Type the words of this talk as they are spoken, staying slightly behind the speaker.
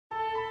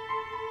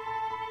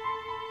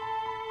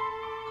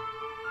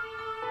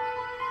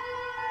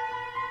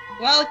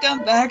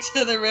Welcome back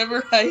to the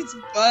River Heights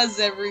Buzz,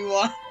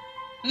 everyone.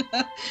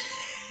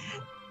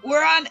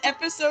 We're on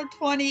episode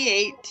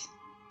 28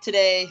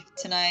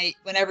 tonight,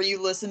 whenever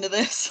you listen to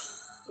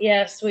this.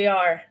 Yes, we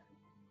are.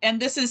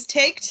 And this is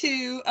take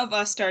 2 of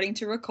us starting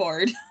to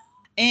record.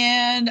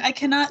 And I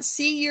cannot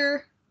see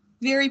your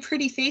very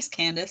pretty face,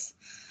 Candace.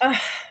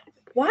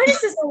 Why does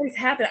this always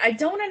happen? I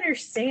don't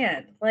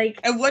understand.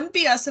 Like, it wouldn't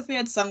be us if we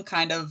had some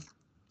kind of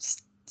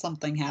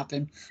something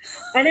happen.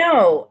 I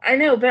know,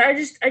 but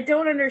I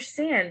don't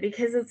understand,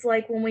 because it's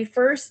like when we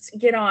first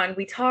get on,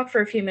 we talk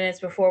for a few minutes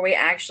before we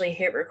actually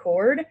hit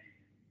record,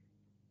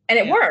 and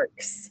it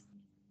works.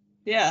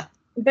 Yeah.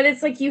 But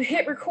it's like you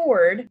hit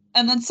record,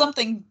 and then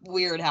something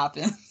weird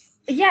happens.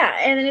 Yeah,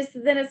 and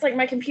then it's like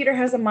my computer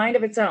has a mind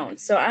of its own.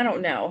 So I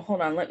don't know.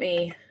 Hold on,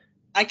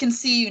 I can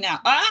see you now.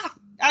 Ah!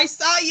 I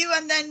saw you,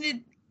 and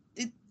then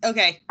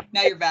okay,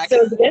 now you're back.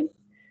 So is it good?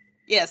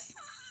 Yes.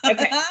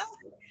 Okay.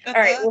 All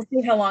right, we'll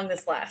see how long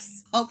this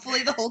lasts.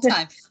 Hopefully the whole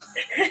time.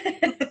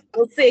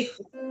 We'll see.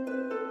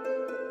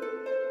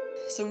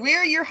 So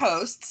we're your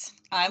hosts.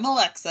 I'm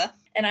Alexa.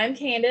 And I'm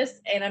Candace,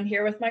 and I'm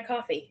here with my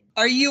coffee.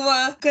 Are you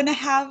gonna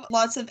have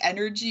lots of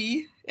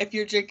energy if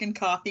you're drinking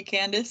coffee,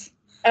 Candace?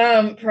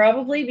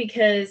 Probably,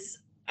 because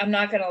I'm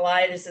not gonna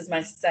lie, this is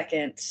my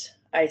second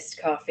iced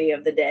coffee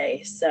of the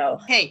day, so.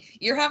 Hey,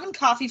 you're having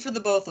coffee for the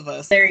both of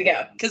us. There you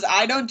go. Because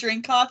I don't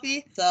drink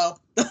coffee, so.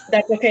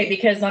 That's okay,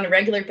 because on a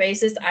regular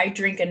basis, I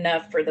drink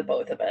enough for the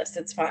both of us.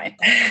 It's fine.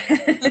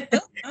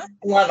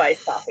 Love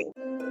iced coffee.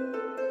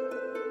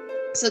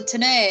 So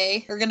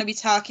today, we're going to be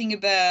talking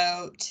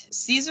about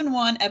Season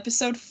 1,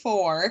 Episode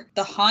 4,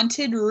 The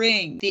Haunted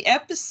Ring. The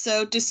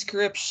episode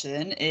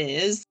description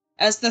is,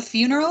 as the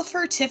funeral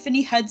for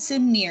Tiffany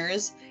Hudson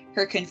nears,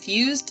 her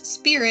confused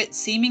spirit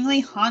seemingly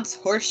haunts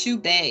Horseshoe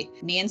Bay.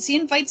 Nancy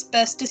invites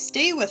Bess to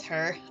stay with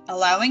her,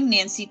 allowing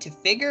Nancy to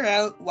figure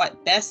out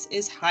what Bess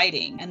is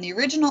hiding. And the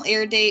original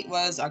air date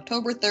was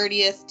October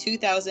 30th,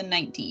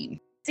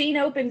 2019. Scene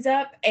opens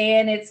up,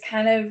 and it's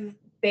kind of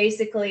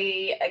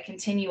basically a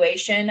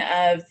continuation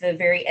of the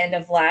very end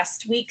of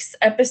last week's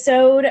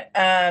episode.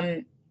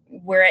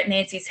 We're at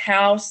Nancy's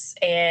house,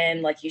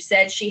 and like you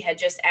said, she had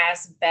just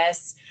asked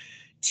Bess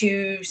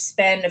to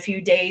spend a few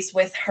days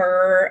with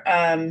her,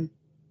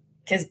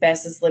 because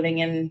Bess is living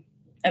in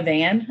a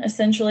van,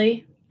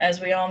 essentially, as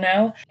we all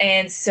know.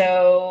 And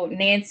so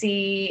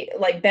Nancy,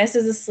 like, Bess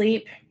is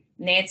asleep.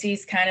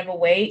 Nancy's kind of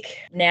awake.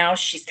 Now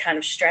she's kind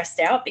of stressed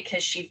out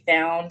because she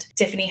found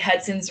Tiffany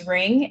Hudson's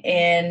ring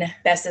in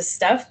Bess's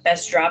stuff.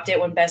 Bess dropped it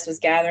when Bess was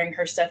gathering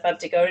her stuff up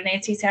to go to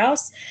Nancy's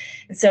house.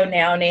 And so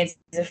now Nancy's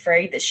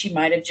afraid that she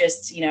might have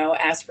just,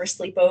 asked for a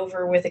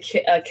sleepover with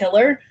a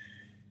killer.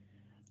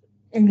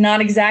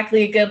 Not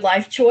exactly a good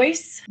life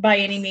choice by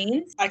any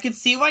means. I could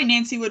see why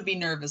Nancy would be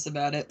nervous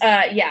about it.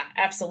 Yeah,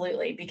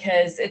 absolutely.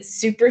 Because it's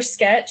super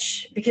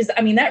sketch. Because,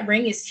 that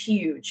ring is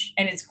huge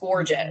and it's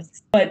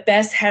gorgeous. But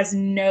Bess has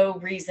no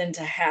reason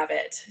to have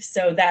it.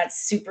 So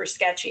that's super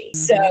sketchy.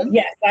 Mm-hmm. So,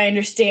 yes, I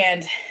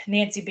understand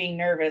Nancy being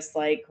nervous.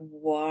 Like,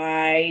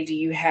 why do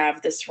you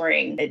have this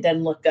ring? It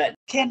doesn't look good.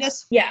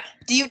 Candace? Yeah.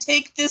 Do you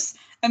take this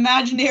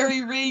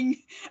imaginary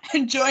ring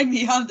and join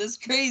me on this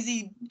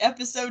crazy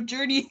episode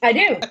journey? I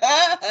do.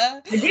 I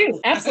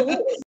do.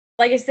 Absolutely.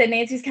 Like I said,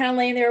 Nancy's kind of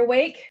laying there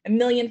awake, a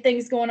million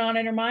things going on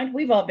in her mind.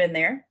 We've all been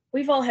there.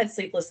 We've all had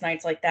sleepless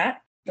nights like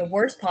that. The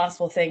worst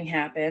possible thing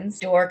happens.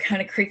 Door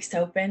kind of creaks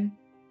open,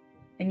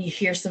 and you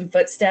hear some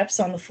footsteps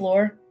on the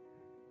floor.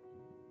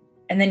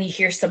 And then you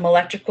hear some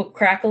electrical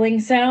crackling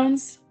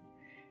sounds.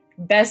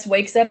 Bess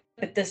wakes up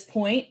at this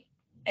point,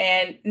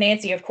 and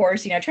Nancy, of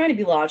course, trying to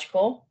be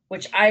logical,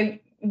 which I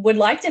would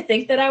like to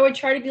think that I would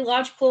try to be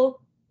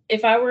logical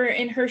if I were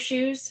in her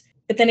shoes.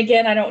 But then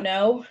again, I don't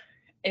know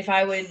if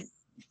I would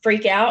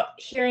freak out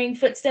hearing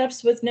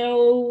footsteps with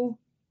no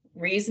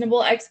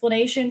reasonable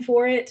explanation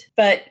for it.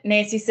 But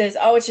Nancy says,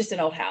 oh, it's just an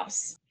old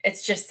house.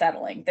 It's just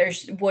settling.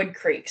 There's wood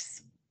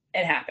creaks.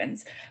 It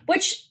happens,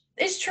 which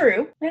is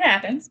true. It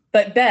happens.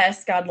 But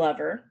Bess, God love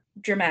her,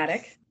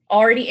 dramatic,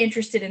 already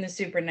interested in the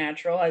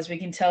supernatural, as we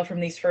can tell from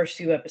these first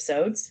few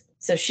episodes.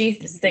 So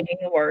she's thinking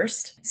the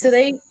worst. So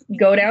they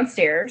go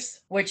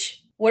downstairs,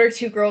 which, what are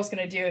two girls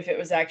going to do if it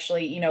was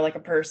actually, like a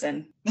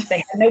person? They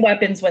have no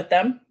weapons with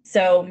them,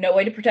 so no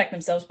way to protect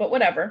themselves, but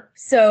whatever.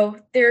 So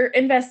they're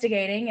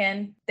investigating,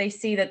 and they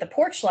see that the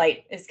porch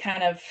light is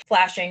kind of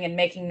flashing and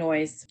making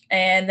noise.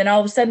 And then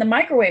all of a sudden the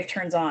microwave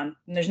turns on,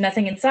 and there's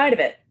nothing inside of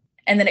it.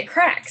 And then it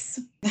cracks.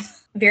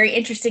 Very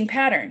interesting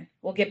pattern.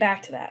 We'll get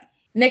back to that.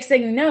 Next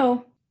thing you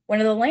know,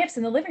 one of the lamps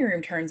in the living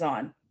room turns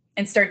on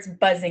and starts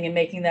buzzing and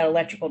making that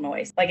electrical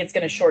noise, like it's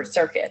going to short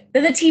circuit.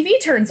 Then the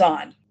TV turns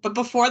on. But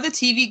before the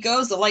TV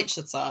goes, the light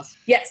shuts off.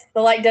 Yes,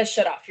 the light does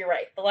shut off. You're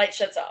right. The light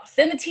shuts off.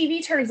 Then the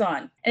TV turns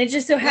on. And it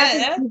just so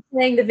happens to be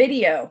playing the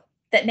video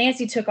that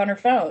Nancy took on her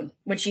phone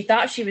when she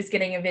thought she was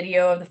getting a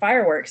video of the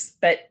fireworks,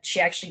 but she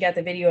actually got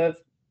the video of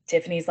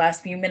Tiffany's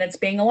last few minutes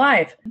being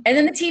alive. And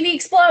then the TV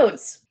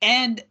explodes.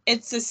 And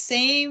it's the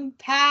same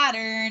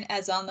pattern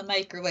as on the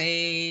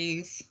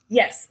microwave.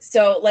 Yes.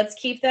 So let's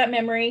keep that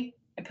memory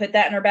and put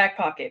that in our back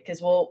pocket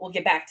because we'll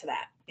get back to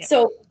that. Yep.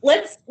 So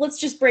let's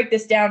just break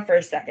this down for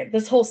a second.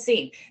 This whole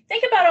scene.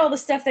 Think about all the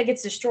stuff that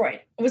gets destroyed.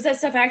 Was that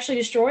stuff actually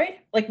destroyed?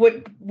 Like,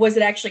 what was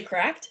it actually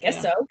cracked?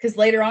 Guess so. Because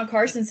later on,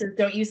 Carson says,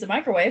 "Don't use the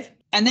microwave."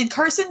 And then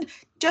Carson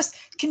just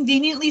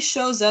conveniently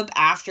shows up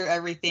after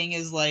everything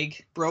is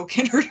like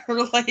broken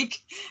or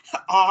like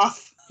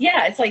off.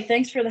 Yeah, it's like,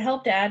 thanks for the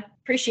help, Dad.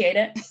 Appreciate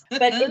it.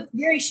 But it's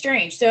very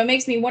strange. So it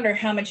makes me wonder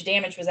how much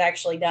damage was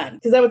actually done,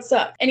 because that would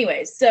suck.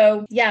 Anyways,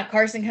 so yeah,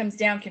 Carson comes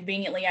down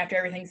conveniently after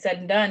everything's said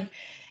and done.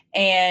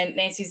 And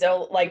Nancy's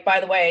like,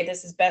 by the way,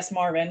 this is Bess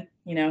Marvin.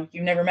 You know,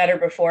 you've never met her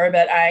before,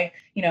 but I,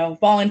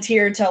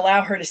 volunteered to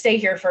allow her to stay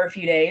here for a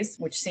few days,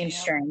 which seems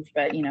strange,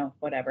 but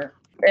whatever.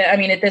 I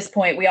mean, at this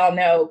point, we all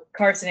know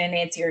Carson and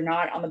Nancy are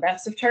not on the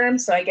best of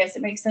terms. So I guess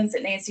it makes sense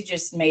that Nancy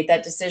just made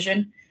that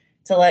decision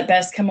to let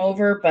Bess come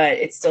over, but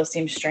it still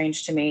seems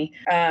strange to me.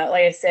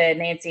 Like I said,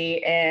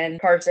 Nancy and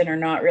Carson are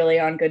not really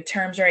on good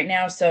terms right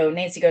now. So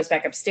Nancy goes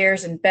back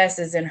upstairs and Bess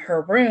is in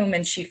her room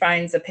and she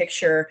finds a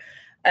picture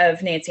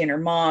of Nancy and her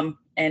mom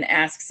and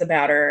asks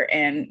about her.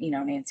 And,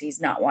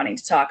 Nancy's not wanting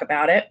to talk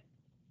about it,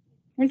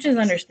 which is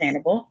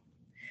understandable.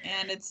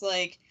 And it's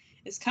like,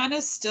 it's kind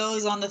of still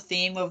is on the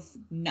theme of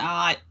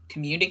not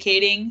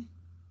communicating.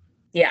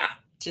 Yeah.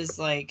 Which is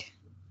like,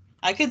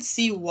 I could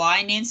see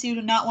why Nancy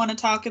would not want to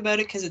talk about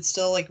it because it's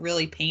still like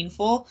really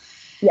painful.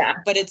 Yeah.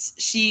 But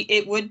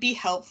it would be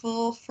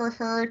helpful for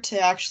her to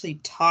actually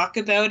talk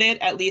about it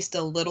at least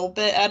a little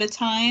bit at a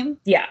time.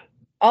 Yeah.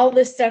 All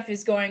this stuff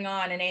is going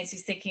on and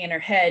Nancy's thinking in her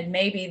head,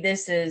 maybe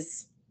this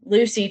is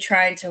Lucy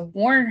trying to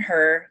warn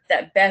her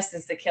that Bess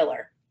is the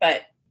killer.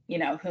 But,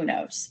 who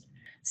knows?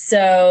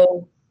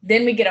 So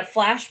then we get a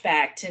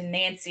flashback to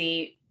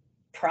Nancy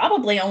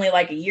probably only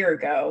like a year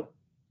ago,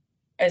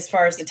 as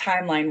far as the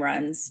timeline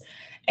runs.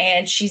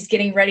 And she's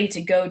getting ready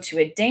to go to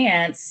a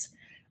dance,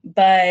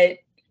 but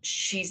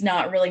she's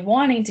not really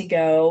wanting to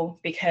go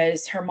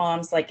because her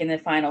mom's like in the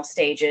final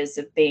stages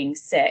of being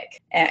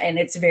sick. And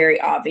it's very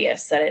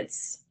obvious that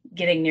it's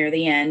getting near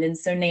the end. And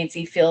so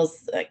Nancy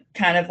feels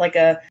kind of like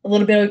a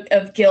little bit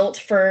of guilt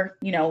for,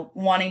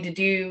 wanting to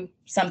do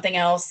something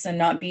else and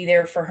not be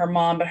there for her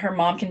mom. But her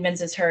mom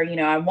convinces her,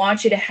 I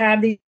want you to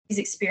have these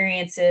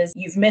experiences.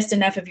 You've missed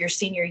enough of your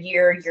senior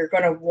year. You're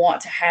going to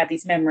want to have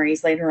these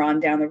memories later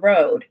on down the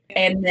road.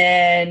 And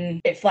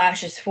then it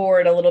flashes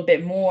forward a little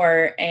bit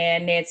more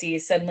and Nancy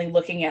is suddenly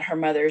looking at her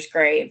mother's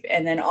grave.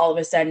 And then all of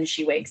a sudden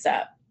she wakes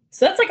up.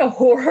 So that's like a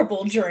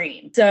horrible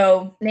dream.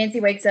 So Nancy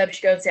wakes up,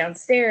 she goes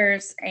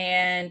downstairs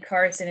and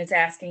Carson is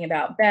asking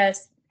about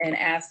Bess and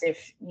asked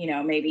if,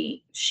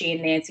 maybe she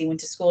and Nancy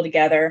went to school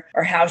together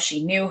or how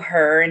she knew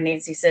her. And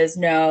Nancy says,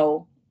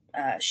 no,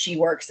 she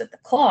works at the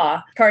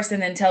Claw.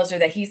 Carson then tells her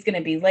that he's going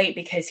to be late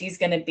because he's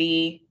going to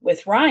be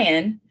with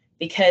Ryan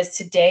because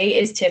today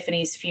is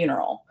Tiffany's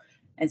funeral.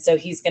 And so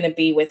he's going to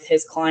be with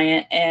his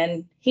client.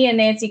 And he and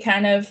Nancy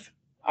kind of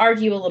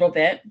argue a little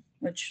bit,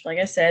 which, like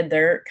I said,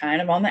 they're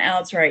kind of on the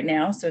outs right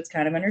now. So it's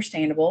kind of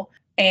understandable.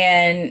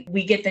 And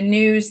we get the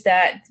news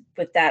that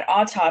with that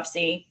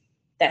autopsy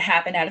that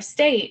happened out of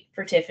state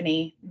for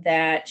Tiffany,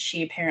 that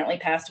she apparently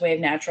passed away of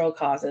natural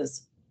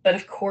causes. But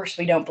of course,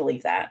 we don't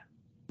believe that.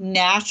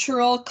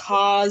 Natural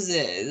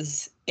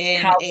causes in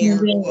How air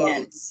convenient.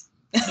 quotes.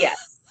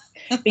 Yes.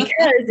 Because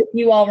if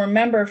you all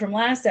remember from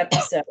last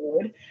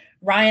episode,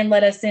 Ryan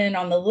let us in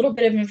on the little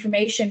bit of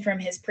information from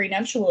his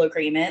prenuptial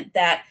agreement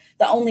that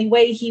the only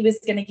way he was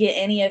going to get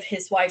any of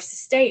his wife's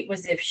estate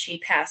was if she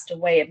passed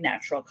away of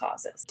natural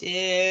causes.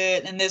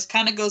 And this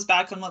kind of goes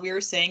back on what we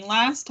were saying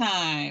last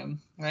time,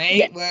 right?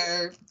 Yes.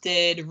 Where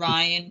did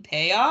Ryan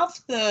pay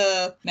off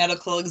the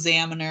medical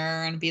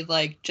examiner and be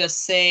like,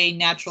 just say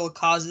natural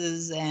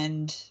causes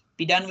and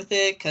be done with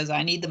it because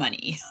I need the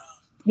money?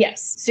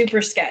 Yes,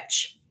 super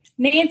sketch.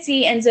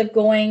 Nancy ends up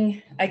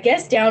going, I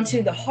guess, down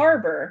to the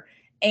harbor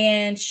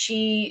and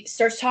she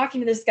starts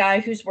talking to this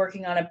guy who's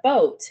working on a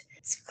boat.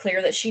 It's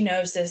clear that she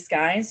knows this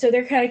guy. And so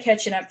they're kind of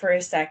catching up for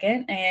a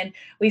second. And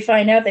we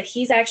find out that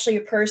he's actually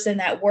a person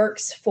that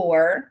works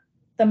for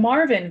the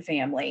Marvin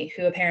family,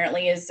 who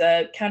apparently is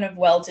a kind of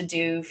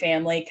well-to-do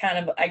family, kind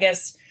of, I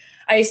guess,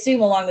 I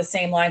assume along the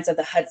same lines of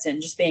the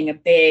Hudson, just being a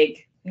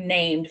big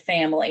named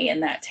family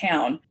in that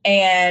town.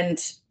 And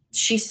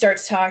she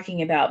starts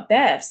talking about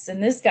Bess.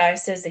 And this guy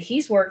says that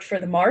he's worked for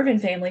the Marvin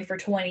family for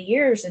 20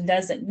 years and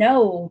doesn't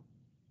know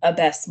a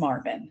Bess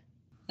Marvin.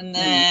 And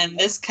then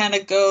this kind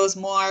of goes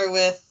more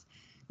with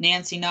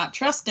Nancy not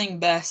trusting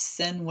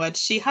Bess and what's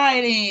she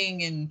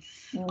hiding and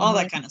all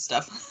that kind of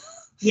stuff.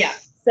 Yeah.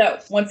 So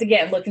once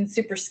again, looking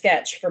super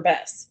sketch for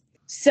Bess.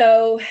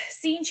 So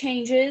scene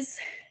changes.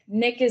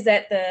 Nick is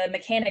at the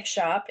mechanic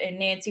shop and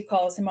Nancy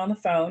calls him on the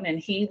phone and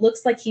he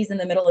looks like he's in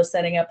the middle of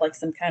setting up like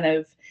some kind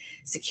of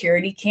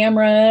security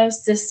camera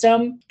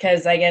system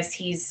because I guess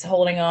he's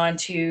holding on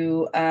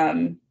to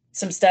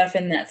some stuff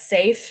in that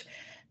safe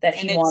that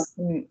he wants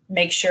to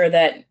make sure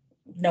that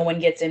no one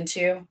gets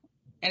into.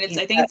 And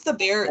I think it's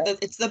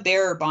the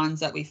bearer bonds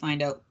that we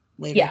find out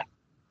later.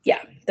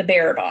 Yeah, the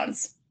bearer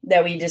bonds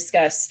that we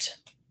discussed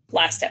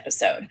last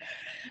episode.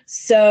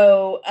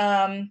 So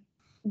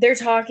they're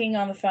talking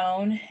on the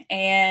phone,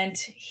 and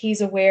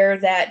he's aware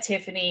that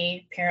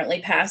Tiffany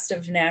apparently passed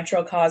of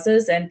natural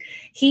causes, and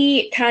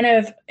he kind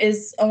of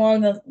is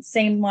along the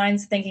same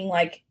lines, thinking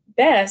like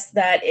Bess,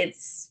 that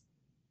it's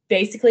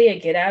basically a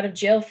get out of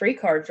jail free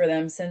card for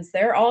them, since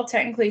they're all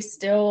technically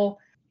still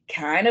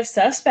kind of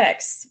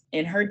suspects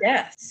in her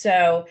death.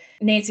 So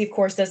Nancy, of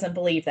course, doesn't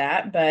believe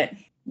that, but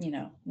you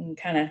know, you can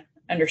kind of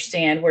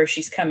understand where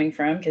she's coming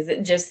from, because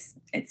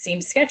it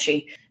seems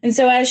sketchy. And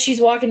so as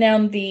she's walking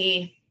down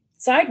the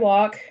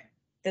sidewalk,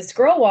 this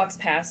girl walks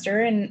past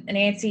her, and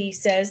Nancy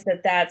says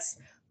that that's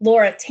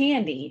Laura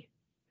Tandy,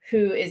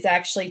 who is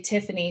actually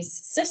Tiffany's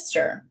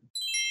sister.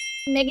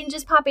 Megan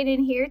just popping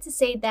in here to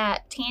say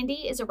that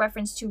Tandy is a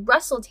reference to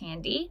Russell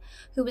Tandy,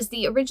 who was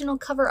the original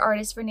cover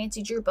artist for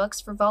Nancy Drew books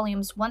for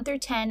volumes 1 through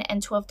 10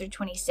 and 12 through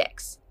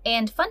 26.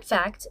 And fun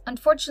fact,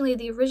 unfortunately,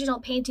 the original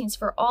paintings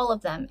for all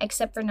of them,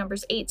 except for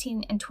numbers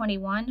 18 and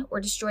 21,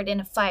 were destroyed in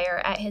a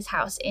fire at his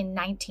house in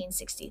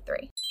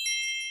 1963.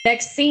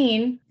 Next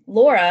scene,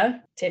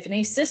 Laura,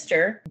 Tiffany's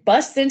sister,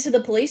 busts into the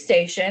police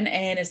station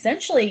and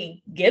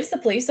essentially gives the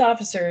police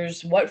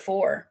officers what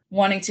for,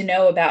 wanting to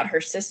know about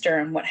her sister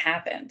and what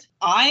happened.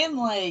 I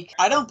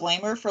don't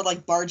blame her for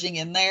like barging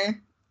in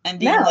there and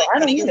being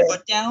putting your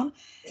foot down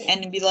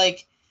and be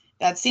like,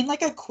 that seemed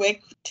like a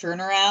quick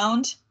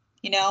turnaround,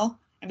 you know,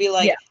 and be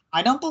like,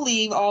 I don't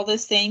believe all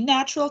this saying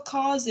natural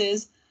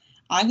causes.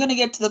 I'm going to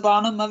get to the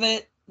bottom of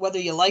it, whether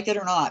you like it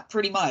or not,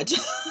 pretty much.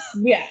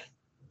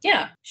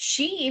 Yeah.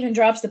 She even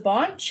drops the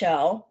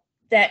bombshell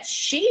that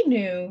she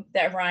knew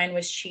that Ryan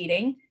was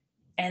cheating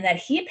and that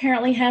he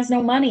apparently has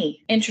no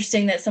money.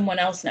 Interesting that someone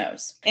else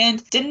knows.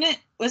 And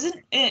wasn't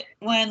it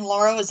when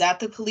Laura was at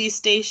the police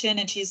station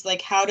and she's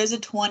like, how does a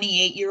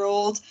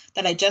 28-year-old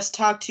that I just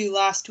talked to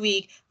last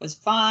week was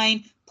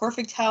fine,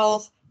 perfect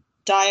health,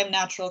 die of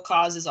natural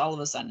causes all of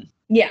a sudden?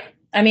 Yeah.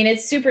 I mean,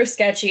 it's super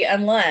sketchy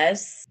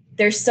unless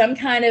there's some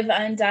kind of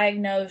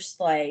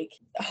undiagnosed like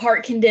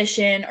heart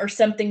condition or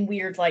something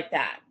weird like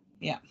that.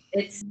 Yeah.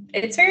 It's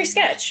very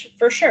sketch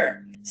for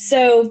sure.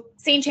 So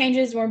scene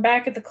changes. We're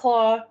back at the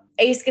Claw.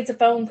 Ace gets a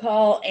phone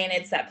call, and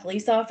it's that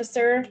police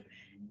officer.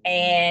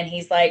 And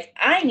he's like,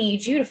 I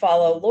need you to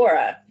follow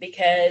Laura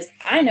because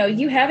I know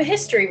you have a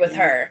history with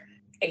her.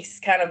 Ace is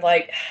kind of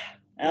like,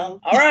 well,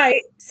 all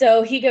right.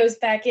 So he goes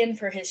back in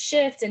for his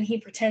shift, and he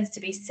pretends to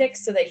be sick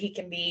so that he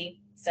can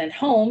be sent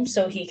home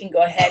so he can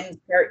go ahead and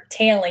start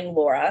tailing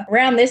Laura.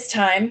 Around this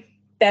time,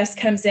 Bess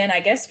comes in, I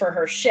guess, for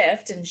her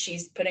shift, and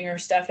she's putting her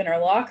stuff in her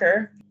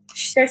locker.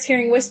 She starts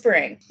hearing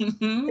whispering.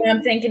 And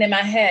I'm thinking in my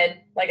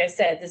head, like I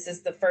said, this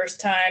is the first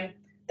time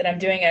that I'm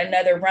doing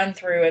another run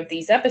through of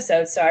these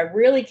episodes, so I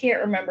really can't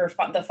remember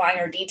the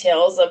finer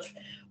details of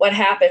what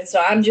happened.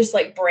 So I'm just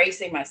like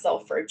bracing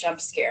myself for a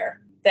jump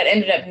scare that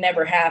ended up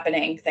never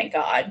happening, thank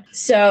God.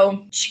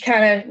 So she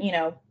kind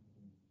of,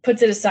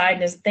 puts it aside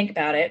and doesn't think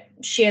about it.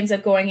 She ends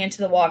up going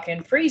into the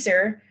walk-in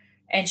freezer,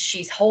 and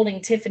she's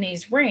holding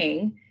Tiffany's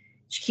ring.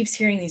 She keeps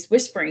hearing these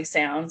whispering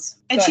sounds.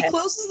 And she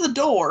closes the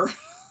door.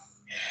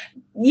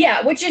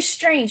 Yeah, which is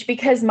strange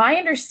because my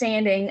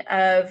understanding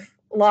of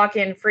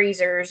lock-in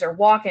freezers or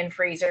walk-in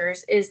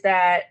freezers is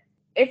that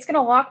it's going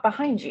to lock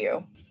behind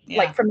you,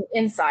 like from the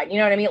inside. You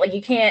know what I mean? Like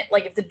you can't,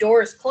 like if the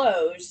door is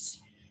closed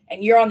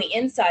and you're on the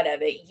inside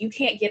of it, you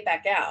can't get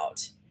back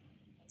out.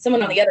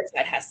 Someone on the other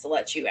side has to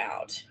let you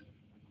out.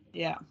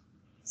 Yeah.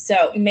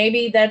 So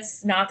maybe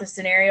that's not the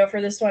scenario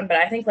for this one, but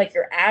I think like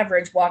your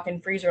average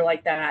walk-in freezer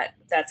like that,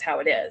 that's how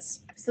it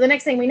is. So the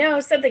next thing we know,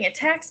 something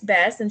attacks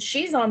Bess and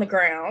she's on the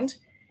ground.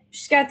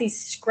 She's got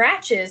these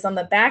scratches on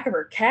the back of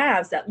her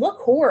calves that look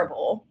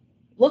horrible,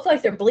 look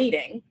like they're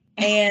bleeding.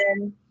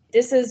 And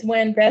this is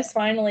when Bess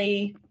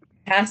finally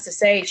has to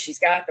say she's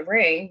got the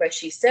ring, but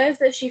she says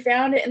that she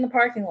found it in the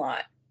parking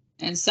lot.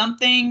 And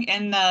something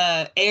in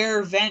the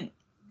air vent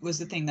was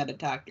the thing that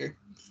attacked her.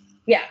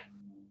 Yeah.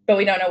 But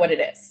we don't know what it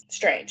is.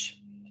 Strange.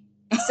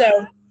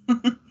 So,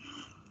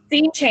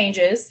 scene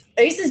changes.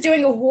 Ace is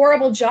doing a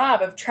horrible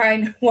job of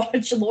trying to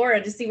watch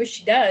Laura to see what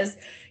she does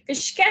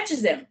because she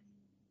catches him.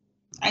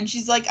 And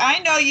she's like, I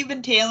know you've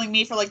been tailing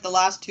me for like the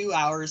last 2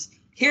 hours.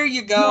 Here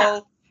you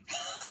go.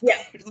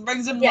 Yeah. It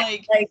brings him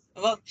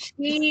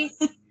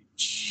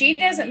she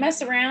doesn't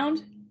mess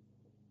around.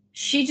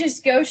 She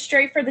just goes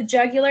straight for the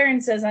jugular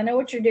and says, I know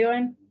what you're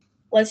doing.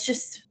 Let's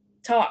just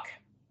talk,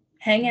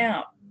 hang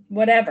out,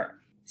 whatever.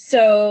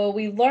 So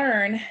we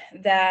learn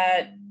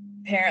that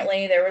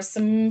apparently there was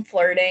some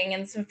flirting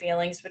and some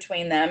feelings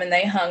between them, and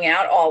they hung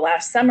out all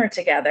last summer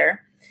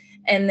together.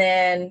 And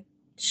then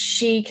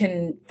she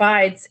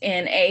confides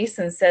in Ace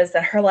and says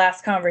that her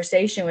last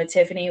conversation with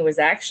Tiffany was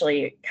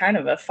actually kind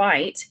of a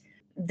fight,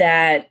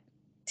 that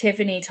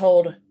Tiffany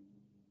told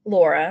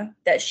Laura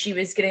that she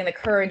was getting the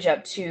courage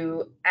up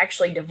to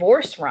actually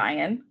divorce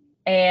Ryan.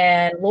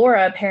 And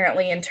Laura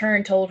apparently in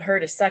turn told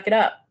her to suck it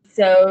up.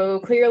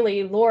 So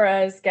clearly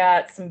Laura's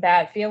got some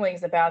bad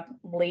feelings about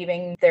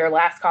leaving their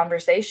last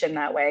conversation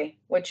that way,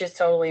 which is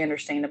totally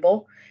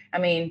understandable. I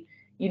mean,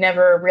 you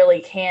never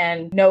really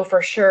can know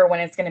for sure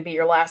when it's going to be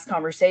your last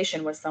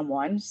conversation with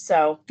someone.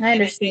 So I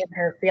understand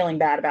her feeling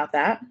bad about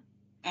that.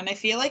 And I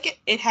feel like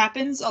it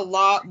happens a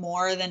lot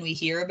more than we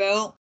hear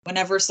about.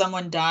 Whenever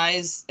someone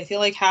dies, I feel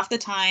like half the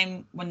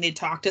time when they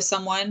talk to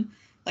someone,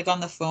 like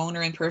on the phone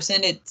or in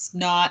person, it's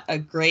not a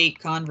great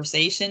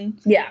conversation.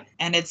 Yeah.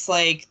 And it's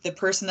like the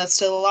person that's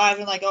still alive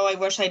and like, oh, I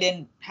wish I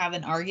didn't have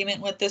an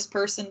argument with this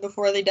person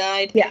before they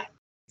died. Yeah.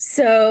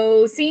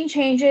 So scene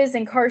changes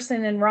and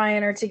Carson and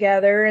Ryan are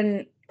together,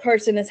 and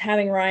Carson is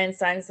having Ryan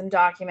sign some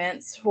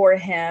documents for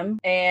him.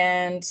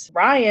 And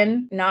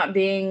Ryan, not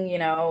being,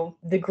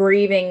 the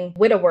grieving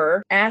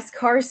widower, asks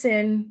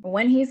Carson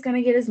when he's going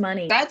to get his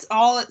money. That's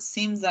all it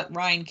seems that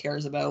Ryan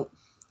cares about.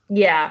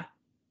 Yeah.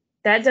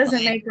 That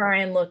doesn't make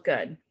Ryan look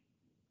good.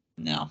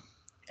 No.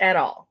 At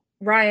all.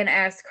 Ryan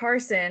asked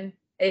Carson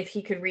if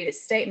he could read a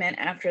statement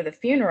after the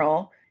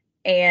funeral,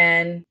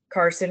 and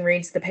Carson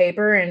reads the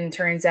paper, and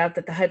turns out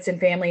that the Hudson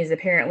family is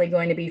apparently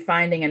going to be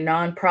finding a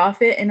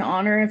nonprofit in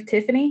honor of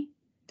Tiffany.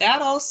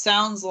 That all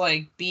sounds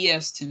like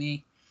BS to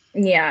me.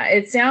 Yeah,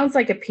 it sounds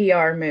like a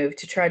PR move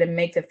to try to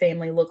make the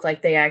family look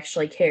like they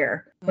actually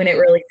care, when it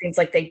really seems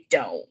like they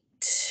don't.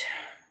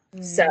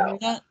 So,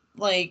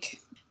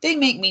 they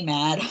make me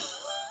mad.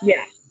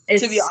 Yeah.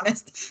 To be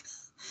honest.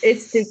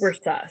 It's super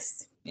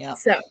sus. Yeah.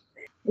 So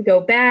we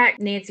go back.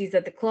 Nancy's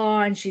at the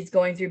Claw, and she's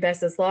going through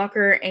Bess's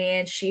locker,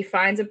 and she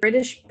finds a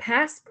British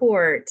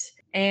passport.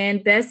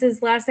 And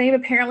Bess's last name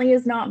apparently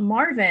is not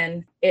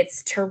Marvin.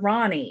 It's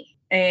Tarani.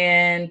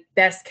 And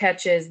Bess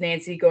catches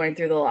Nancy going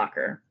through the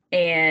locker.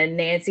 And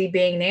Nancy,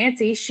 being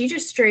Nancy, she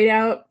just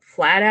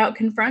flat out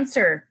confronts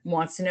her,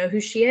 wants to know who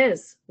she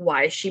is.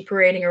 Why is she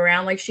parading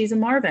around like she's a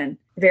Marvin?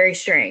 Very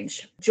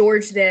strange.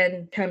 George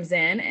then comes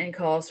in and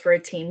calls for a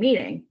team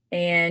meeting.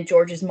 And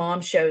George's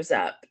mom shows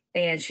up,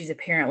 and she's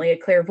apparently a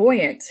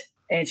clairvoyant,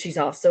 and she's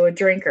also a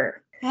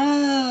drinker.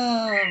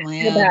 Oh,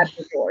 man. Bad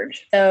for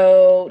George.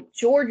 So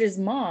George's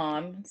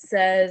mom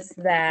says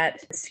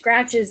that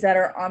scratches that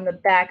are on the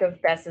back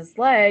of Bess's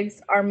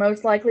legs are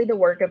most likely the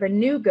work of a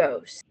new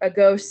ghost. A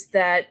ghost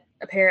that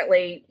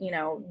apparently,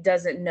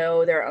 doesn't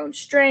know their own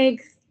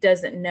strength,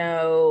 doesn't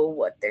know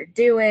what they're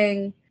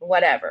doing,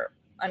 whatever.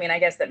 I mean, I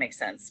guess that makes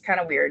sense. Kind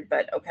of weird,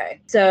 but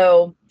okay.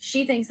 So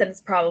she thinks that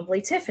it's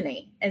probably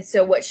Tiffany. And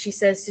so what she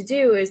says to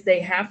do is they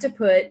have to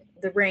put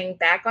the ring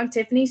back on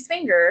Tiffany's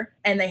finger,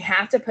 and they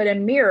have to put a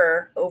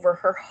mirror over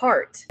her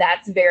heart.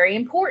 That's very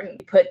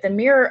important. Put the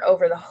mirror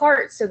over the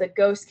heart so the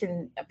ghost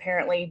can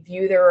apparently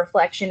view their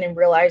reflection and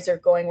realize they're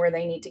going where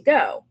they need to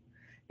go.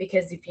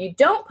 Because if you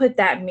don't put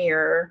that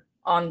mirror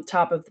on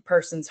top of the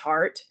person's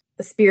heart,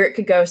 the spirit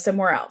could go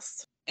somewhere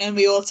else. And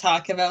we will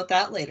talk about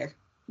that later.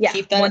 Yeah.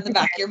 Keep that in the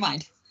back of your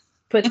mind.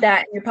 Put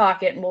that in your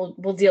pocket, and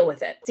we'll deal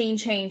with it. Scene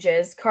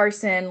changes.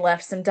 Carson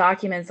left some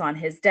documents on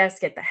his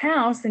desk at the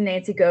house, and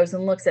Nancy goes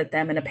and looks at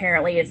them, and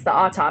apparently it's the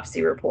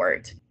autopsy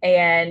report.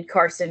 And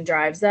Carson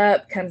drives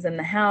up, comes in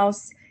the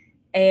house,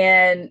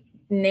 and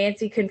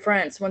Nancy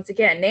confronts once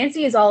again.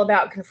 Nancy is all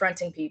about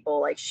confronting people.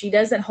 Like, she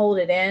doesn't hold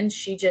it in.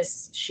 She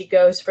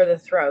goes for the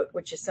throat,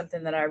 which is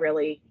something that I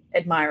really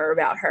admire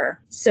about her.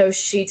 So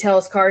she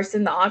tells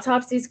Carson the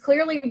autopsy is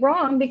clearly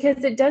wrong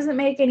because it doesn't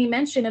make any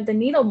mention of the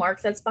needle mark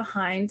that's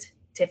behind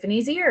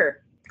Tiffany's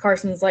ear.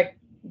 Carson's like,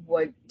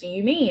 what do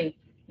you mean?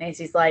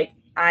 Nancy's like,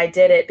 I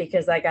did it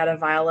because I got a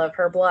vial of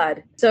her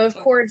blood. So of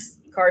course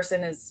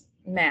Carson is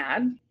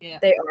mad. Yeah.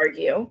 They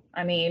argue.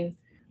 I mean,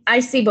 I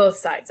see both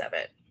sides of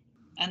it.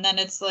 And then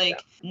it's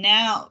like,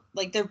 now,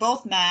 like, they're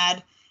both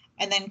mad.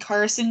 And then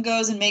Carson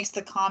goes and makes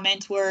the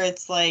comment where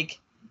it's like,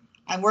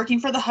 I'm working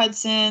for the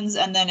Hudsons.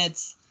 And then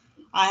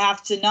I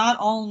have to not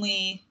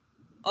only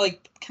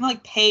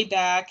pay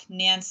back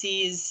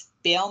Nancy's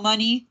bail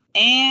money,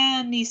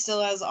 and he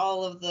still has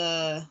all of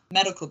the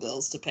medical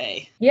bills to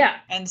pay. Yeah.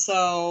 And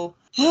so,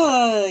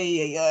 yeah,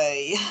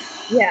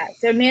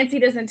 so Nancy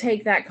doesn't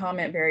take that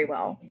comment very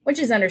well, which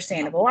is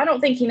understandable. I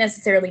don't think he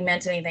necessarily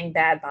meant anything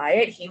bad by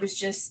it. He was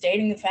just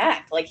stating the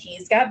fact. Like,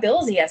 he's got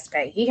bills he has to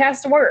pay. He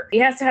has to work. He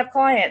has to have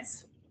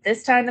clients.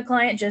 This time the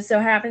client just so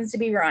happens to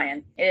be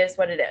Ryan. It is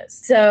what it is.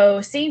 So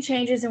scene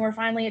changes, and we're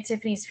finally at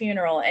Tiffany's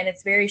funeral, and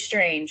it's very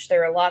strange.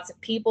 There are lots of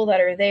people that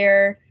are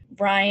there.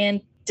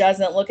 Ryan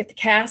doesn't look at the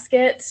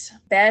casket.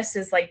 Bess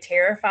is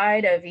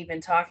terrified of even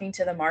talking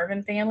to the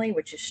Marvin family,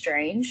 which is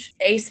strange.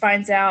 Ace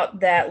finds out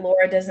that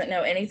Laura doesn't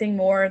know anything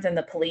more than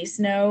the police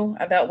know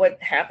about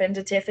what happened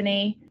to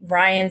Tiffany.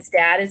 Ryan's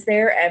dad is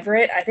there,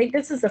 Everett. I think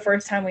this is the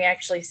first time we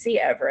actually see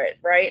Everett,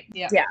 right?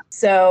 Yeah.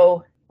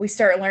 So we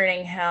start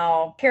learning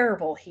how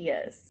terrible he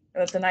is.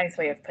 That's a nice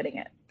way of putting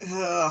it.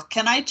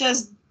 Can I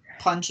just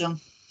punch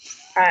him?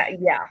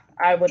 Yeah,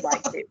 I would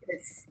like to.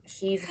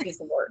 He's a piece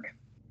of work.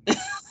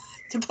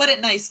 To put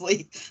it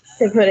nicely.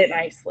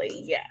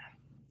 Yeah.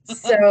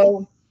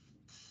 So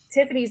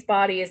Tiffany's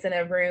body is in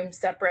a room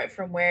separate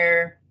from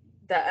where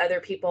the other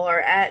people are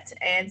at.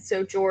 And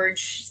so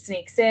George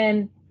sneaks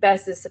in.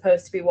 Bess is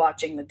supposed to be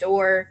watching the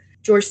door.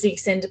 George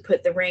sneaks in to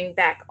put the ring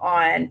back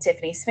on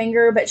Tiffany's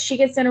finger, but she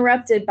gets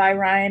interrupted by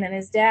Ryan and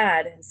his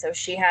dad. And so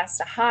she has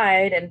to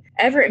hide. And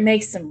Everett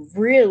makes some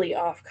really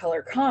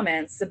off-color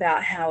comments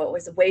about how it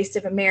was a waste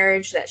of a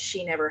marriage, that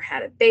she never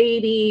had a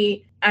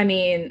baby. I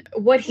mean,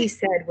 what he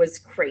said was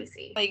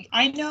crazy. Like,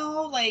 I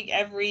know, like,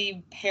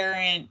 every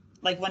parent,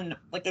 like, when,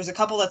 like, there's a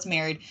couple that's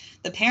married,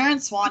 the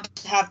parents want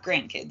to have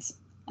grandkids.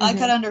 I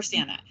could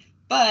understand that.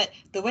 But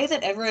the way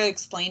that Everett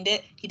explained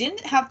it, he didn't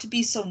have to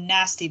be so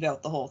nasty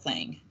about the whole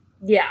thing.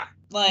 Yeah.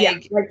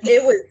 Like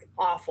it was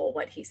awful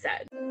what he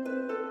said.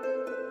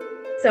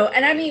 So,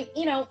 and I mean,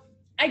 you know,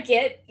 I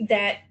get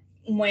that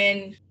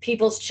when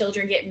people's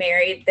children get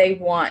married, they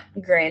want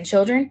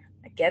grandchildren.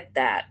 I get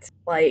that.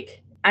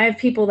 Like, I have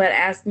people that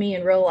ask me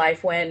in real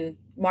life when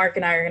Mark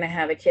and I are going to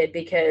have a kid,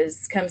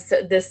 because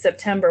this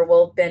September,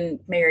 we'll have been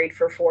married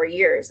for 4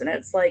 years. And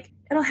it's like,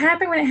 it'll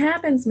happen when it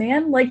happens,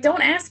 man. Like,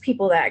 don't ask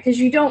people that, because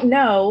you don't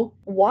know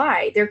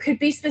why. There could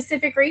be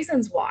specific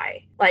reasons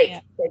why.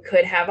 Like, they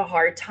could have a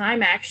hard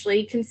time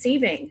actually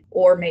conceiving,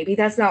 or maybe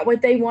that's not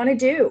what they want to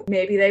do.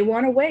 Maybe they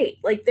want to wait.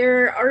 Like,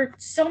 there are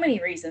so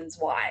many reasons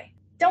why.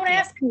 Don't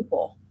ask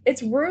people.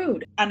 It's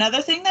rude.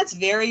 Another thing that's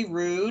very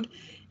rude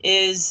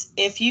is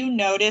if you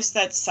notice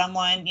that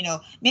someone, you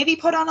know, maybe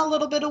put on a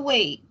little bit of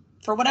weight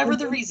for whatever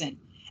the reason,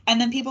 and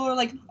then people are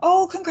like,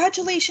 oh,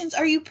 congratulations,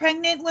 are you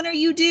pregnant? When are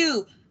you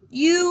due?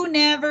 You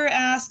never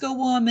ask a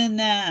woman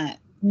that.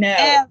 No.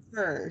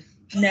 Ever.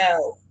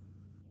 No.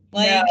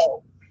 Like,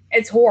 no.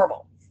 It's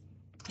horrible.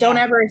 Don't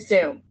ever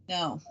assume.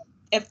 No.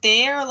 If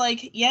they are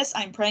like, yes,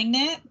 I'm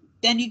pregnant,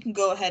 then you can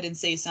go ahead and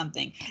say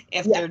something.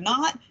 If they're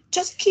not,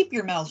 just keep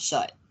your mouth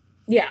shut.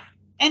 Yeah.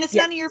 And it's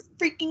none of your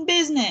freaking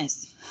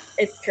business.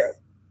 It's true.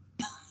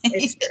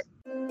 It's true.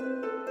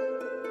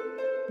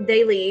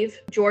 They leave.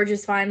 George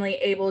is finally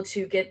able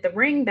to get the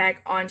ring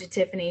back onto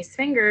Tiffany's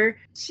finger.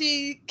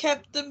 She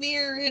kept the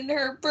mirror in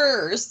her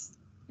purse.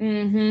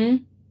 Mm-hmm.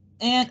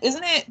 And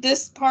isn't it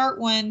this part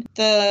when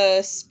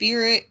the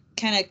spirit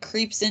kind of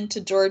creeps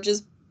into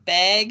George's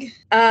bag?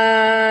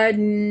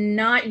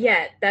 Not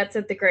yet. That's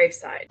at the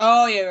graveside.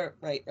 Oh, yeah.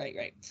 Right.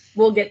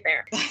 We'll get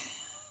there.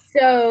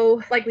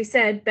 So, like we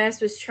said,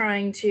 Bess was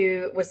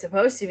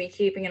supposed to be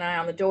keeping an eye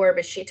on the door,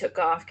 but she took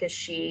off because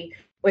she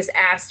was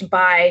asked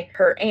by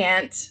her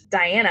aunt,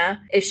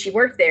 Diana, if she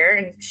worked there,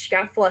 and she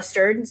got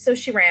flustered, and so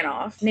she ran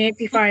off.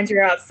 Nancy finds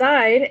her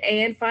outside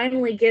and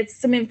finally gets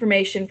some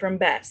information from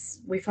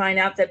Bess. We find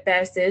out that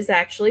Bess is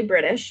actually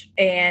British,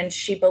 and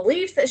she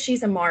believes that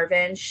she's a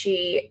Marvin.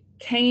 She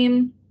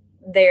came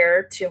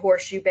there to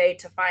Horseshoe Bay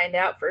to find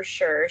out for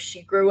sure.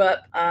 She grew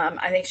up,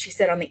 I think she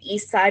said, on the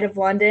east side of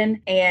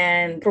London,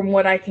 and from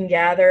what I can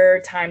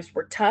gather, times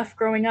were tough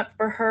growing up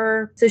for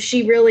her. So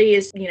she really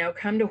is,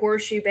 come to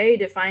Horseshoe Bay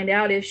to find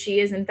out if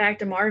she is in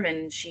fact a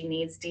Marvin. She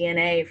needs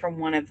DNA from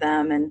one of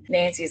them. And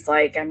Nancy's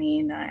like,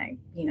 I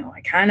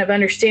kind of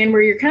understand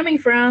where you're coming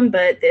from,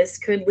 but this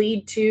could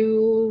lead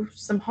to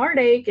some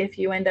heartache if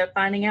you end up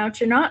finding out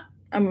you're not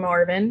a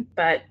Marvin,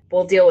 but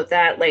we'll deal with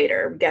that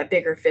later. We've got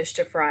bigger fish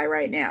to fry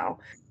right now.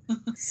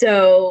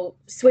 So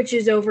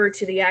switches over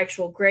to the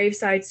actual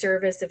graveside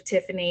service of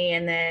Tiffany,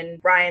 and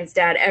then Ryan's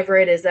dad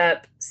Everett is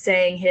up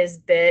saying his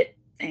bit,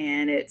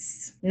 and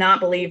it's not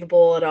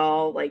believable at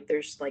all. Like,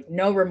 there's like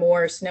no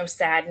remorse, no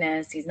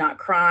sadness. He's not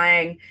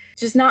crying.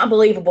 Just not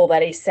believable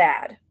that he's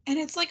sad. And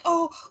it's like,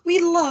 oh, we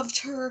loved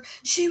her.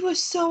 She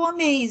was so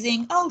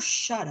amazing. Oh,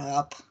 shut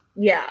up.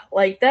 Yeah,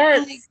 like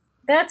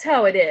that's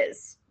how it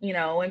is.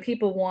 When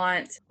people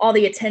want all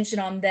the attention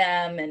on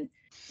them and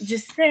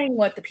just saying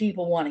what the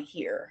people want to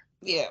hear.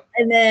 Yeah.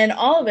 And then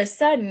all of a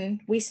sudden,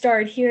 we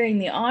start hearing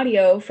the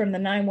audio from the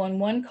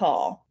 911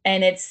 call,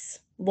 and it's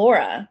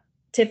Laura,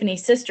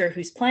 Tiffany's sister,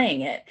 who's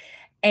playing it.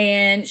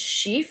 And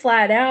she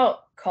flat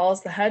out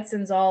calls the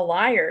Hudsons all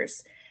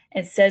liars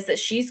and says that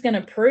she's going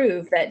to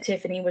prove that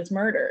Tiffany was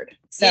murdered.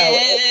 So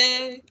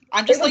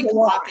I'm just like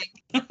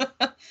clapping.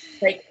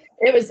 Like,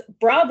 it was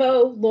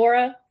bravo,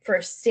 Laura, for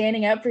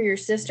standing up for your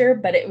sister,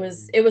 but it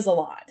was a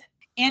lot.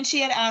 And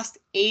she had asked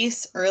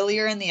Ace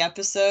earlier in the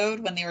episode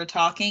when they were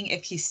talking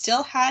if he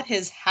still had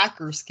his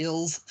hacker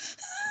skills.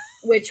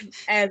 Which,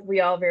 as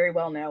we all very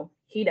well know,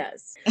 he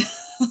does.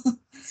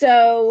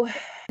 So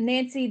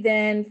Nancy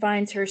then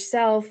finds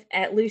herself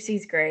at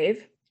Lucy's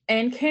grave,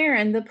 and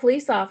Karen, the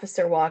police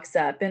officer, walks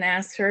up and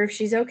asks her if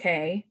she's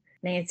okay.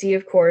 Nancy,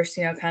 of course,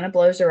 kind of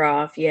blows her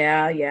off.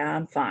 Yeah,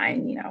 I'm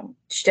fine.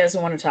 She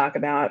doesn't want to talk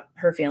about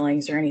her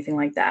feelings or anything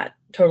like that.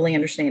 Totally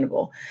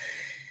understandable.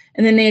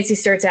 And then Nancy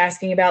starts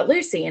asking about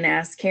Lucy and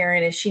asks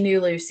Karen if she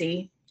knew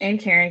Lucy. And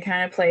Karen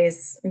kind of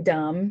plays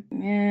dumb.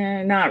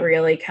 Not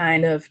really,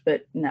 kind of,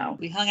 but no.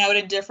 We hung out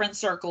in different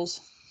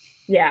circles.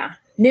 Yeah.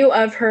 Knew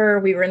of her.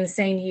 We were in the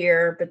same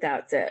year, but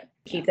that's it.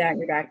 Keep that in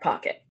your back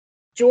pocket.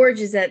 George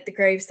is at the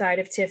graveside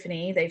of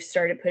Tiffany. They've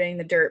started putting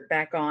the dirt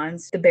back on.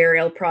 The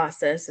burial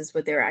process is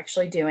what they're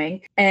actually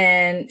doing.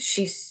 And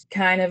she's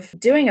kind of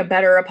doing a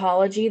better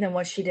apology than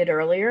what she did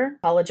earlier,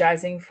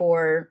 apologizing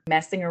for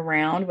messing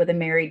around with a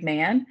married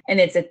man. And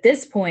it's at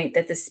this point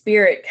that the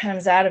spirit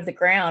comes out of the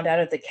ground, out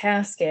of the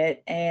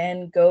casket,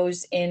 and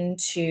goes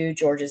into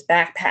George's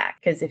backpack.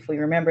 Because if we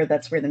remember,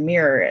 that's where the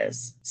mirror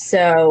is.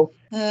 So...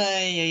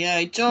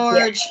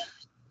 George...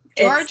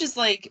 Yeah. George is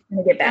like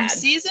gonna get bad. From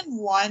season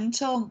 1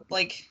 till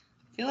I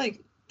feel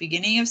like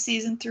beginning of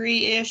season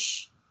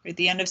 3-ish. At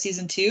the end of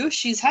season 2,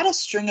 she's had a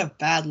string of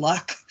bad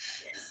luck.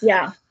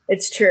 Yeah,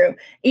 it's true.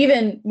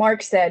 Even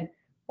Mark said,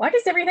 why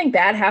does everything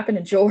bad happen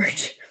to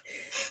George?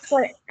 It's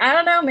like, I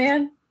don't know,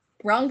 man.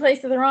 Wrong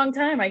place at the wrong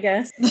time, I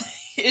guess.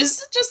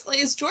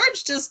 Is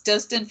George just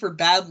destined for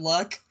bad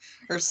luck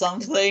or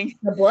something?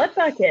 The blood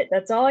bucket.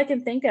 That's all I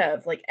can think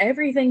of. Like,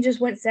 everything just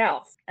went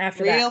south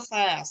after that. Real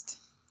fast.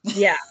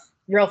 Yeah,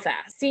 real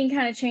fast. Scene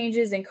kind of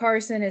changes, and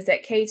Carson is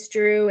at Kate's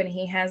Drew, and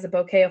he has a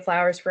bouquet of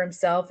flowers for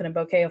himself and a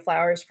bouquet of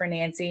flowers for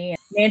Nancy. And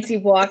Nancy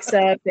walks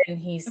up and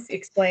he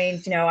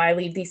explains, I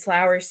leave these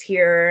flowers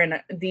here,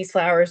 and these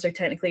flowers are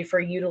technically for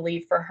you to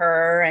leave for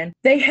her. And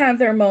they have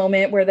their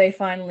moment where they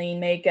finally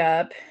make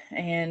up,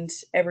 and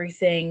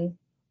everything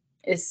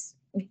is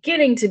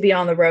getting to be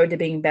on the road to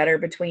being better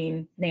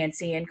between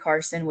Nancy and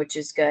Carson, which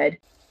is good.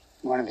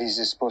 One of these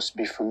is supposed to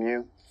be from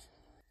you.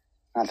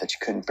 Not that you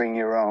couldn't bring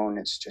your own.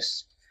 It's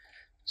just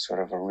sort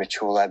of a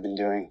ritual I've been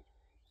doing.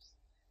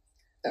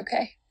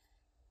 Okay.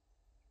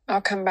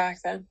 I'll come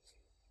back then.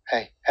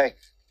 Hey.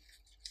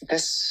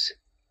 This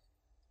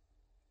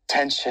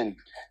tension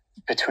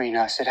between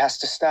us, it has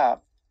to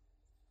stop.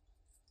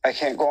 I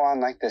can't go on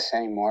like this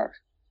anymore.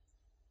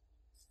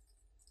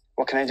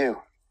 What can I do?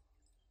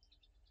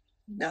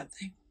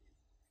 Nothing.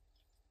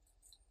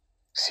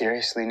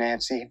 Seriously,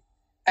 Nancy?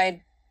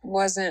 I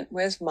wasn't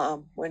with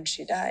Mom when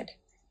she died.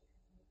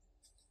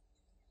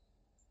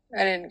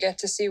 I didn't get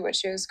to see what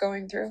she was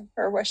going through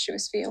or what she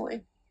was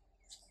feeling.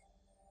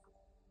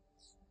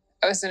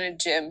 I was in a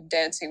gym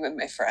dancing with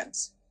my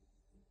friends.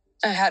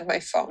 I had my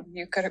phone.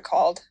 You could have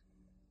called.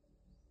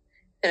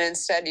 And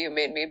instead, you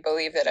made me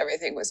believe that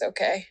everything was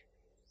okay.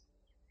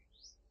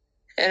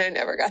 And I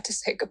never got to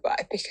say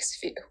goodbye because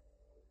of you.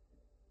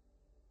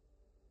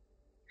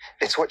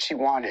 It's what she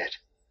wanted.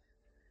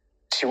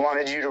 She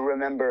wanted you to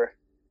remember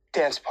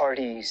dance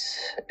parties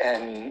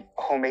and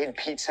homemade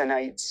pizza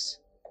nights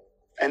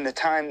and the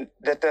time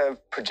that the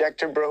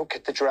projector broke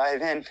at the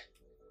drive-in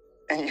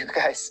and you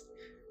guys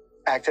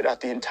acted out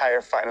the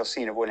entire final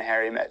scene of When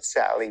Harry Met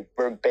Sally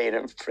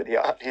verbatim for the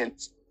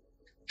audience.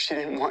 She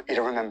didn't want you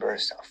to remember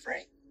herself,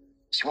 right?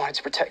 She wanted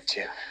to protect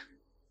you.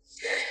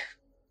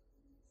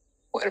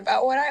 What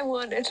about what I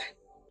wanted?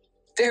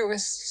 There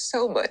was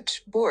so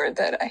much more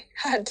that I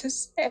had to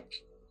say.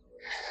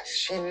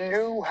 She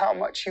knew how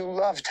much you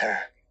loved her.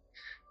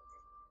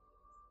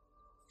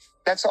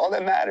 That's all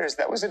that matters.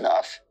 That was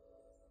enough.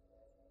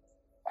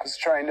 I was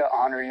trying to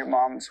honor your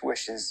mom's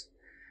wishes.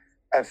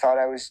 I thought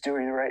I was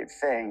doing the right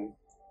thing.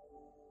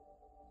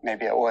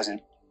 Maybe I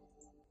wasn't.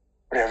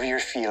 Whatever you're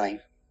feeling,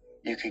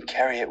 you can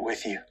carry it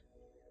with you,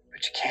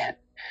 but you can't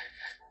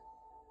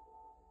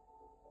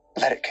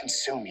let it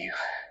consume you.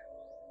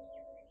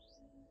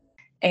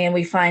 And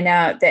we find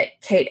out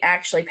that Kate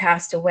actually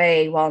passed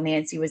away while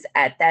Nancy was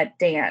at that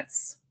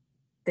dance,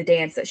 the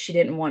dance that she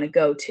didn't want to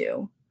go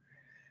to.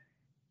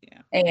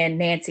 Yeah. And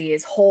Nancy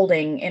is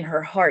holding in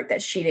her heart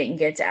that she didn't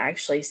get to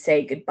actually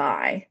say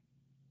goodbye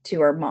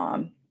to her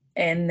mom.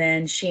 And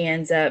then she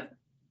ends up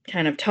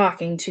kind of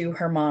talking to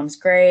her mom's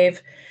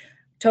grave.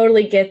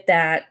 Totally get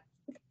that.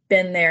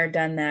 Been there,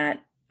 done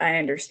that. I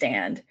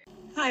understand.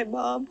 Hi,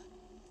 Mom.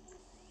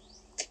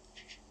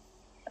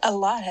 A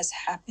lot has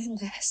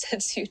happened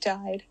since you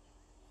died.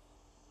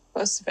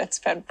 Most of it's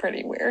been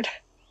pretty weird.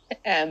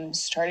 I'm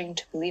starting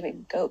to believe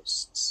in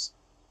ghosts.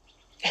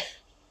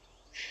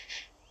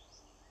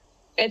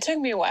 It took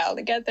me a while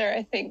to get there,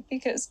 I think,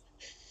 because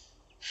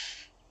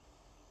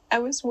I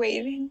was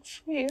waiting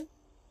for you.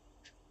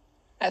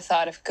 I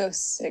thought if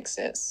ghosts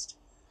exist,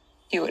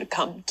 you would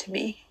come to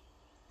me.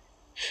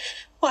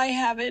 Why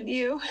haven't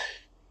you?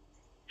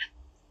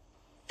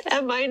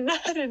 Am I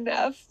not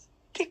enough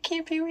to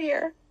keep you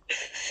here?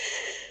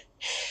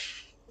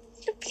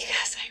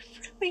 Because I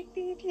really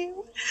need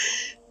you.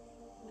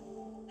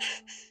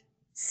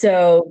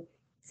 So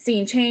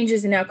scene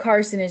changes, and now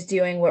Carson is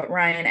doing what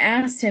Ryan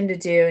asked him to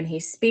do, and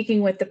he's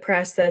speaking with the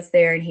press that's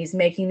there, and he's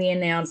making the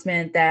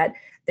announcement that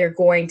they're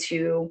going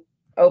to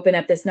open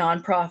up this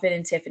nonprofit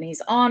in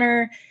Tiffany's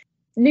honor.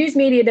 News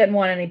media doesn't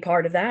want any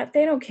part of that.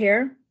 They don't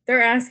care.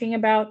 They're asking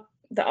about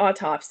the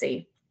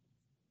autopsy.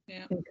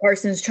 Yeah. And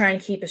Carson's trying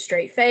to keep a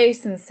straight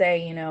face and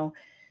say,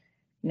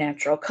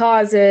 natural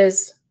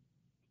causes.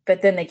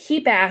 But then they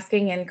keep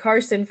asking, and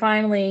Carson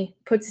finally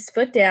puts his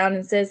foot down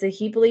and says that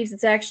he believes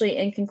it's actually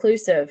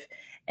inconclusive.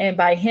 And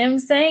by him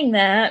saying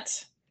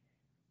that,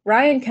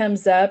 Ryan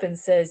comes up and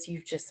says,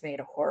 you've just made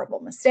a horrible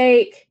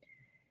mistake.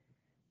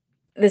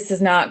 This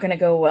is not going to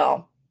go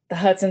well. The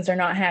Hudsons are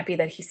not happy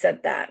that he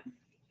said that.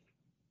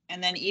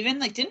 And then even,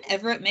 didn't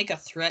Everett make a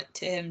threat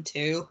to him,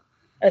 too?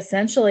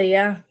 Essentially,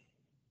 yeah.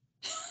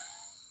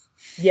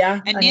 Yeah,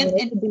 And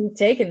it could be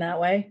taken that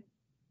way.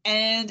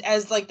 And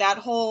as, that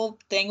whole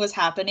thing was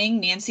happening,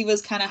 Nancy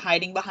was kind of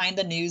hiding behind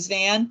the news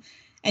van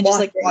and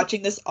just,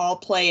 watching this all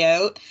play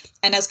out.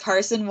 And as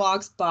Carson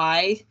walks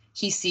by,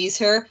 he sees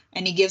her,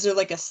 and he gives her,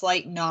 a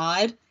slight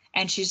nod.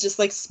 And she's just,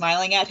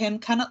 smiling at him,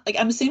 kind of,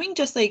 I'm assuming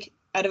just,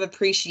 out of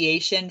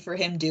appreciation for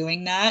him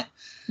doing that.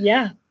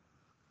 Yeah.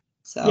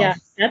 So yeah,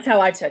 that's how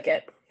I took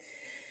it.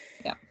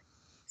 Yeah.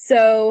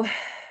 So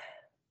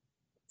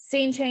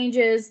Scene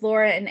changes.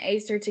 Laura and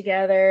Ace are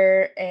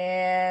together,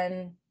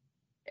 and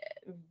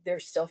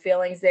there's still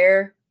feelings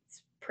there.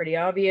 It's pretty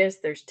obvious.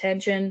 There's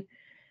tension.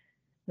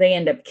 They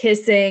end up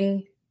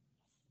kissing,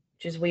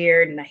 which is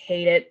weird, and I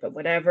hate it, but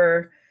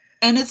whatever.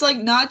 And it's like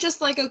not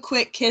just like a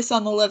quick kiss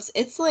on the lips,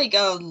 it's like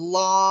a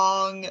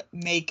long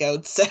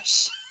makeout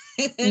session.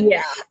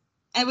 Yeah.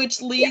 And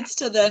which leads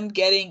to them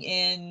getting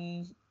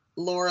in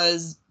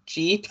Laura's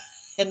Jeep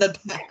in the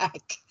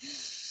back.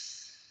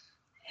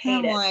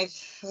 Hate it. Like,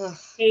 ugh.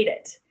 Hate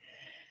it.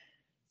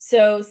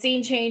 So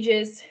scene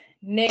changes.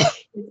 Nick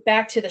is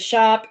back to the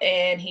shop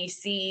and he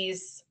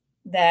sees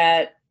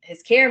that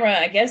his camera,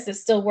 I guess, is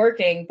still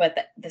working,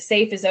 but the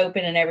safe is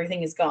open and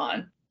everything is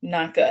gone.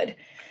 Not good.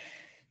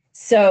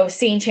 So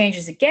scene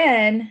changes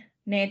again.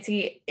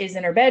 Nancy is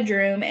in her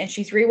bedroom and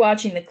she's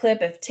rewatching the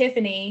clip of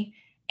Tiffany,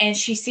 and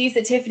she sees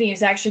that Tiffany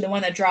is actually the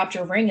one that dropped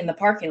her ring in the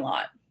parking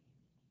lot.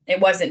 It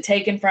wasn't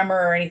taken from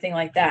her or anything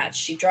like that.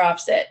 She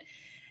drops it.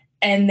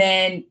 And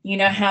then, you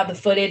know how the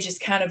footage is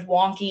kind of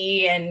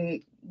wonky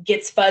and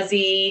gets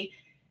fuzzy.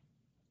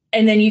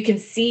 And then you can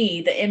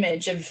see the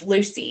image of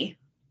Lucy,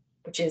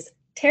 which is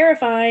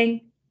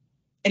terrifying.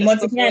 And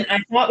once again, I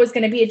thought it was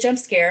going to be a jump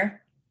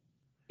scare.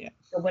 Yeah.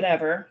 Or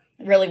whatever.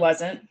 It really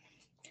wasn't.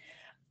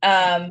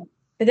 But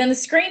then the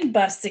screen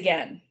busts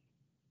again.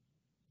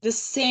 The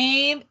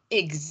same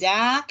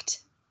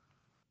exact,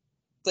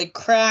 like,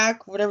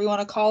 crack, whatever you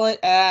want to call it,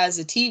 as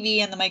a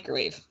TV and the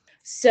microwave.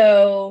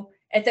 So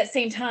at that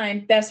same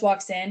time, Bess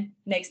walks in,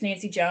 makes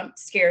Nancy jump,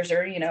 scares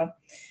her, you know.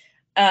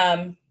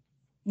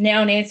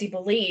 Now Nancy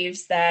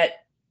believes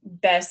that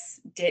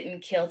Bess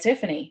didn't kill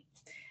Tiffany.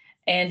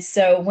 And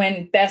so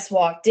when Bess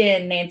walked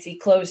in, Nancy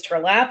closed her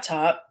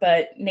laptop,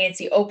 but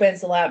Nancy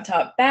opens the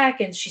laptop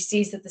back and she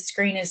sees that the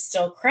screen is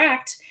still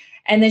cracked.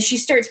 And then she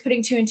starts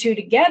putting two and two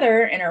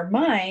together in her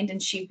mind,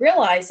 and she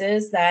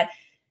realizes that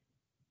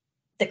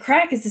the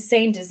crack is the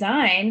same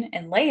design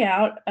and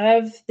layout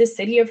of the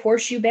city of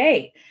Horseshoe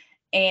Bay.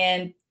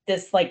 And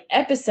this like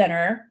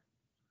epicenter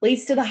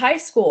leads to the high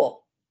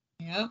school.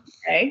 Yep.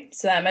 Okay.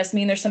 So that must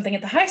mean there's something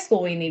at the high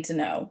school we need to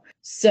know.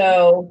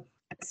 So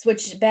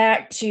switch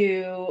back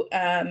to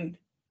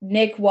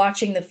Nick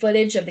watching the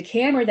footage of the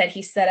camera that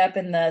he set up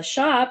in the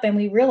shop. And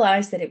we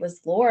realized that it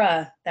was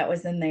Laura that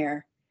was in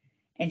there.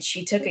 And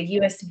she took a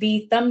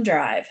USB thumb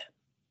drive.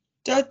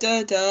 Da,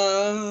 da,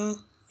 da.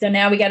 So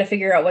now we got to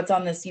figure out what's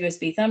on this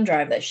USB thumb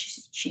drive that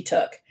she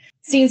took.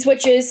 Scene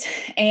switches,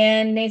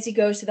 and Nancy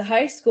goes to the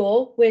high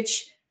school,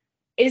 which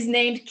is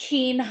named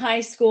Keene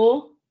High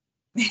School.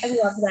 I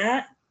love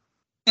that.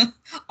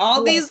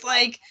 all these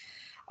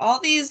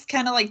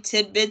kind of like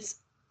tidbits,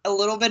 a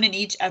little bit in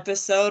each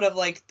episode of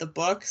like the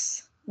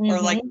books or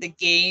like the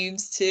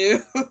games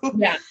too.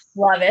 Yeah,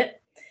 love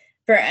it.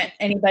 For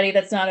anybody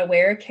that's not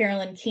aware,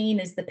 Carolyn Keene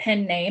is the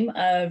pen name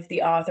of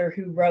the author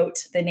who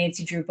wrote the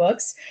Nancy Drew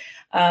books.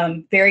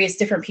 Various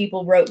different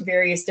people wrote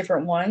various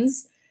different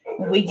ones.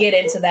 We get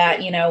into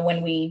that, you know,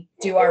 when we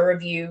do our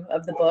review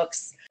of the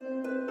books.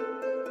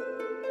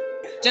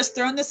 Just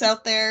throwing this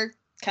out there,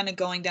 kind of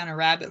going down a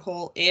rabbit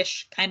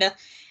hole-ish, kind of.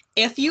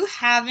 If you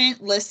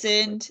haven't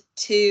listened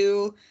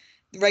to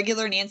the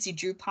regular Nancy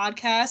Drew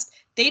podcast,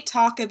 they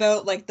talk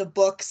about like the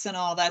books and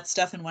all that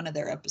stuff in one of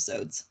their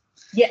episodes.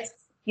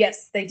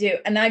 Yes, they do.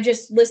 And I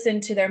just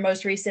listened to their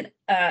most recent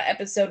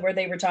episode where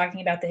they were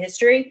talking about the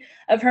history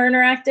of Her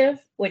Interactive,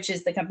 which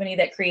is the company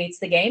that creates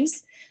the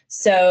games.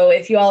 So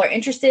if you all are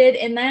interested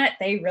in that,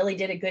 they really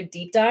did a good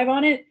deep dive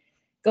on it.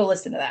 Go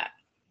listen to that.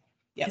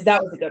 Because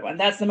that was a good one.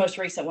 That's the most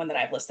recent one that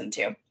I've listened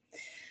to.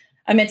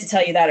 I meant to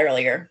tell you that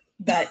earlier.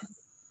 But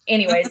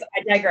anyways,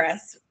 I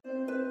digress.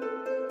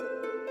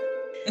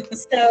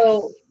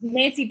 So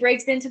Nancy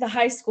breaks into the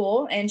high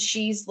school and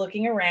she's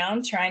looking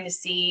around trying to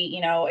see, you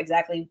know,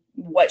 exactly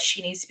what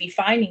she needs to be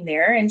finding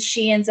there. And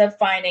she ends up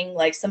finding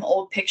like some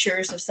old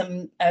pictures of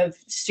some of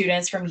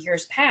students from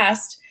years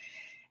past.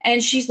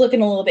 And she's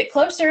looking a little bit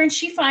closer and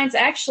she finds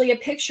actually a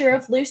picture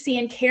of Lucy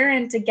and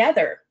Karen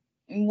together,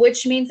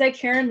 which means that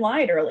Karen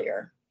lied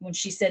earlier when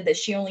she said that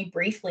she only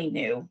briefly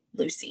knew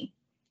Lucy.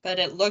 But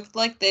it looked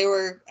like they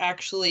were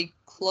actually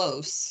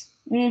close.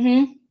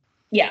 Mm-hmm.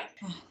 Yeah.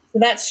 So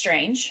that's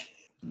strange.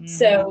 Mm-hmm.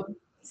 So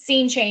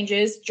scene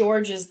changes.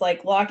 George is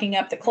like locking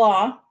up the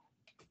claw.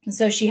 And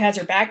so she has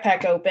her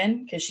backpack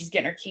open because she's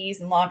getting her keys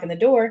and locking the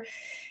door.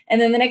 And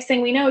then the next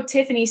thing we know,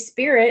 Tiffany's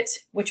spirit,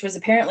 which was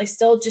apparently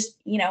still just,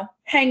 you know,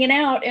 hanging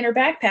out in her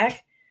backpack,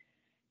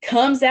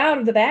 comes out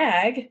of the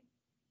bag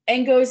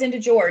and goes into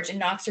George and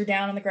knocks her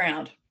down on the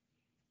ground.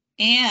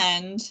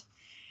 And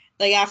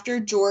like after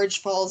George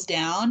falls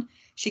down,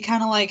 she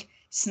kind of like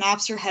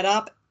snaps her head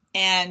up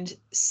and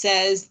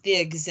says the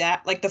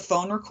exact, like the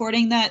phone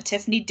recording that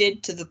Tiffany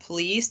did to the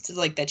police to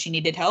like that she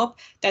needed help.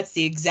 That's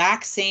the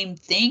exact same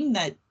thing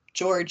that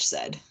George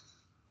said.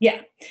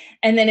 Yeah.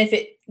 And then if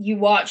you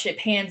watch, it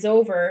pans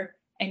over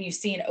and you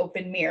see an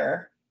open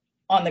mirror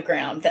on the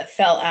ground that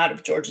fell out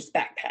of George's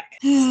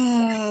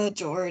backpack.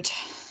 George.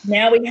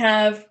 Now we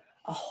have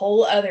a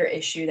whole other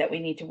issue that we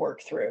need to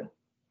work through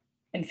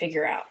and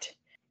figure out.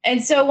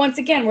 And so once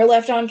again, we're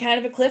left on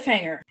kind of a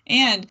cliffhanger.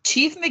 And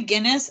Chief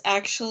McGinnis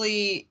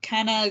actually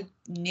kind of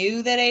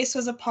knew that Ace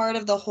was a part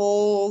of the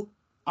whole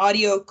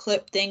audio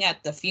clip thing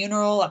at the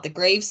funeral, at the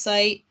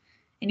gravesite.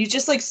 And he's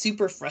just like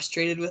super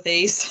frustrated with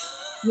Ace.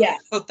 Yeah.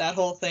 With that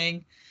whole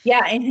thing.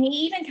 Yeah, and he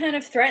even kind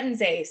of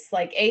threatens Ace.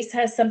 Like, Ace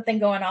has something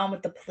going on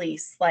with the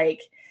police.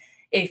 Like,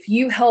 if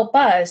you help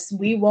us,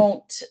 we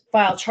won't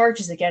file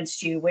charges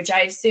against you, which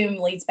I assume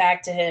leads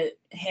back to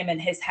him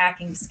and his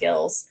hacking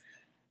skills.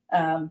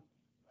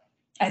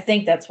 I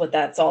think that's what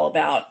that's all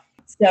about.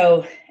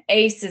 So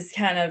Ace is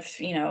kind of,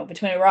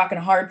 between a rock and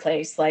a hard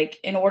place. Like,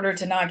 in order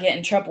to not get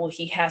in trouble,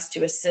 he has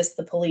to assist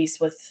the police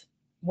with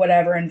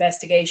whatever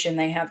investigation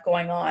they have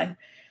going on.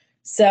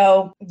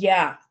 So,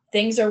 yeah,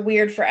 things are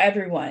weird for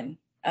everyone.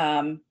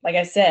 Like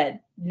I said,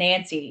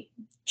 Nancy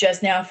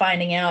just now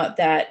finding out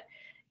that,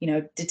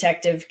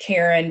 Detective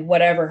Karen,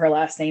 whatever her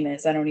last name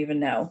is, I don't even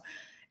know,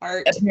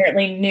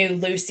 apparently knew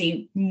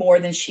Lucy more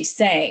than she's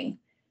saying.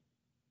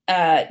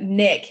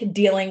 Nick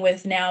dealing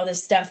with now the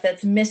stuff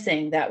that's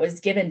missing that was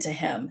given to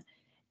him.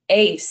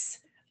 Ace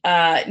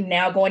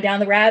now going down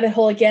the rabbit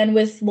hole again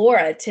with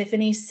Laura,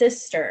 Tiffany's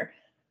sister.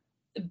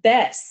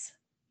 Bess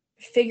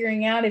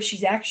figuring out if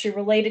she's actually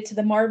related to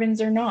the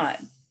Marvins or not.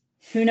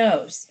 Who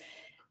knows?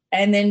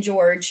 And then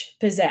George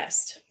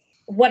possessed.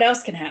 What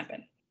else can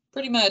happen?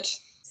 Pretty much.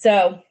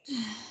 So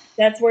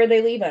that's where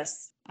they leave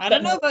us. I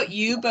don't know about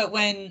you, but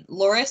when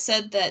Laura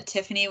said that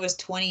Tiffany was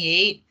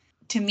 28,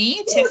 to me,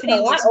 She Tiffany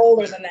looks a lot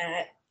older than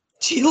that.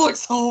 She looks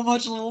so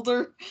much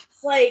older.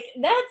 Like,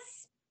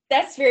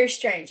 that's very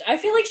strange. I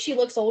feel like she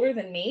looks older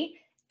than me.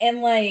 And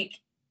like,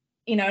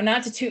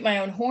 not to toot my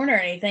own horn or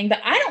anything,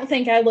 but I don't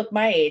think I look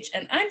my age,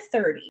 and I'm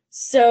 30.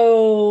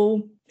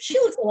 So she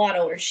looks a lot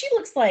older. She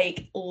looks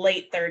like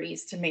late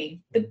 30s to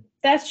me, but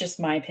that's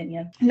just my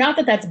opinion. Not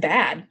that that's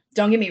bad.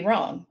 Don't get me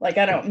wrong. Like,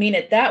 I don't mean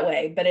it that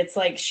way, but it's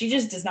like, she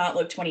just does not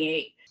look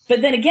 28.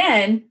 But then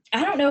again,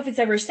 I don't know if it's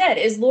ever said,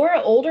 is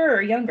Laura older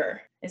or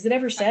younger? Is it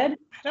ever said?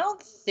 I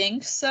don't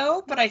think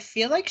so, but I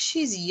feel like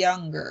she's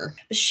younger.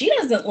 She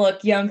doesn't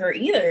look younger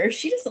either.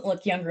 She doesn't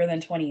look younger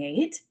than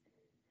 28.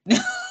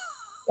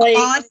 Like,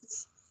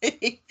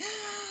 honestly.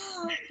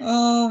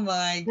 Oh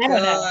my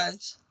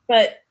gosh.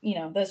 But,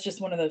 that's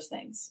just one of those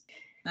things.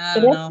 I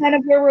So don't that's know. kind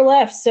of where we're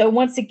left. So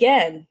once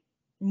again,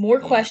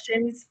 more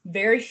questions,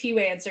 very few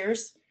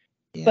answers.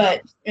 Yeah.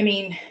 But, I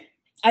mean,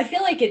 I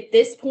feel like at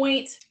this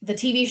point, the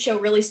TV show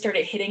really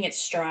started hitting its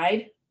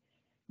stride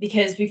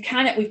because we've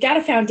got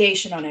a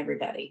foundation on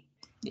everybody.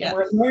 Yeah. And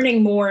we're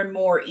learning more and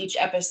more each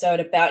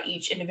episode about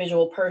each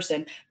individual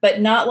person,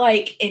 but not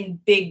like in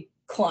big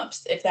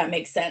clumps, if that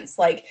makes sense.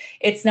 Like,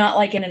 it's not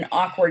like in an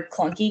awkward,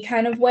 clunky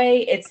kind of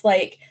way. It's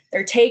like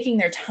they're taking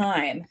their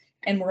time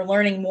and we're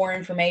learning more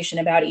information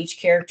about each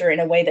character in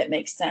a way that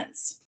makes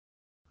sense.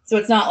 So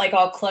it's not like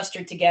all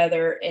clustered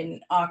together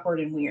and awkward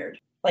and weird.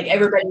 Like,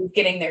 everybody's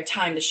getting their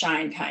time to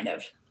shine, kind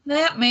of.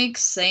 That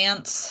makes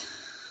sense.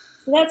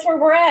 So that's where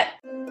we're at.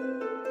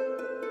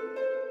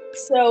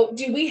 So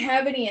do we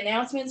have any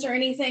announcements or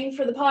anything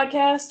for the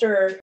podcast,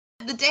 or?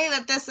 The day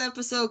that this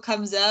episode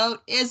comes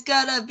out is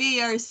gonna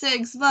be our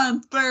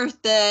 6-month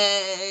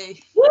birthday.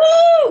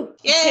 Woo!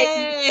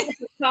 Yay!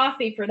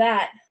 Coffee for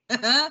that.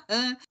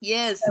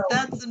 Yes,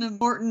 that's an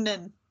important,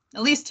 and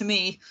at least to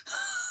me,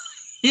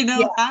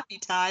 happy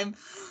time.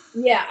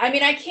 Yeah, I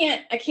mean, I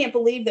can't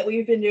believe that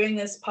we've been doing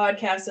this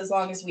podcast as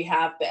long as we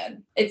have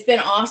been. It's been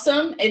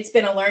awesome. It's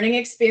been a learning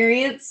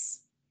experience.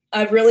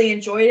 I've really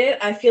enjoyed it.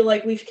 I feel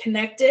like we've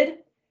connected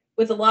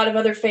with a lot of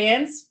other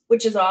fans,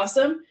 which is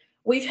awesome.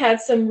 We've had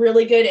some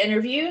really good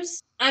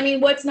interviews. I mean,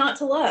 what's not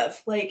to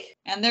love? Like,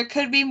 and there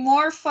could be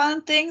more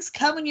fun things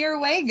coming your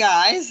way,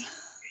 guys.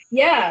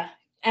 Yeah,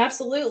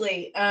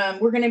 absolutely.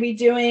 We're going to be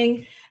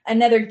doing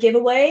another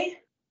giveaway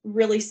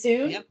really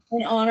soon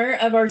in honor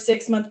of our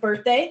 6-month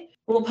birthday.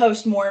 We'll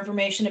post more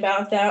information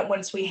about that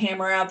once we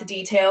hammer out the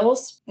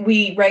details.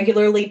 We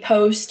regularly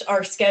post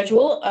our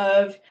schedule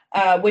of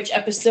which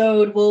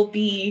episode we'll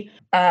be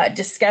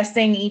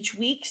discussing each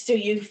week, so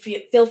you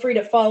feel free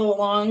to follow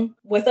along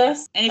with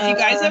us. And if you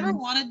guys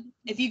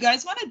if you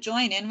guys want to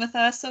join in with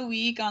us a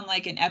week on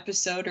like an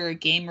episode or a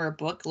game or a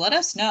book, let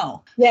us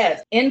know.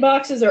 Yes,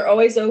 inboxes are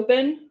always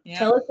open. Yeah.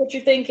 Tell us what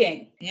you're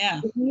thinking.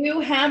 Yeah. If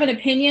you have an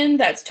opinion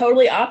that's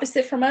totally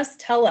opposite from us,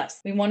 tell us.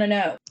 We want to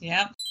know.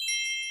 Yeah.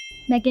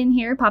 Megan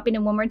here, popping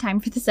in one more time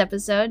for this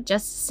episode,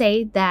 just to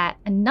say that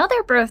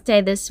another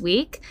birthday this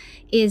week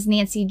is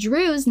Nancy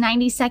Drew's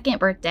 92nd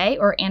birthday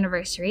or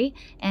anniversary,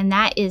 and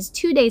that is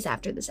 2 days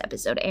after this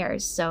episode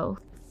airs. So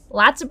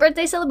lots of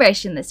birthday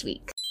celebration this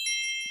week.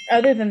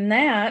 Other than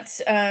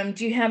that,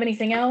 do you have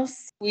anything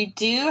else? We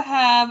do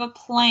have a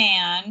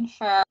plan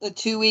for the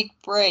 2-week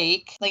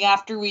break. Like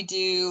after we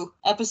do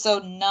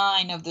episode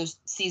 9 of the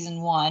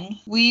season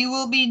 1, we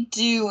will be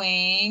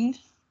doing...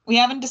 We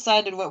haven't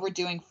decided what we're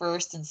doing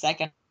first and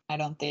second, I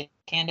don't think.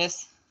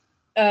 Candace?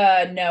 No,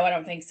 I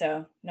don't think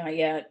so. Not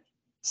yet.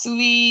 So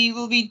we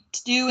will be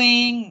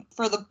doing,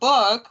 for the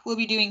book, we'll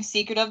be doing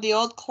Secret of the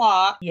Old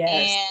Clock.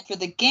 Yes. And for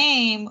the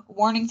game,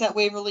 Warnings at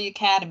Waverly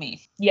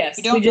Academy. Yes.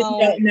 We just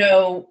don't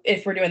know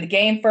if we're doing the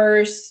game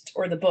first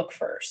or the book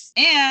first.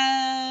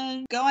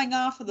 And going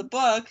off of the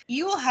book,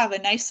 you will have a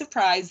nice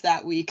surprise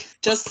that week.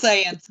 Just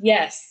saying.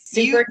 Yes.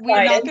 Super excited.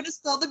 We're not going to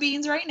spill the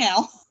beans right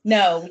now.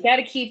 No, we got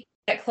to keep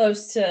that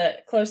close to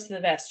the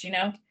vest, you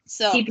know?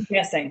 So keep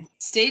guessing.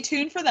 Stay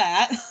tuned for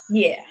that.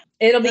 Yeah.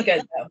 It'll be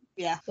good though.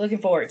 Yeah. Looking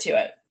forward to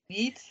it.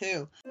 Me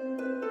too.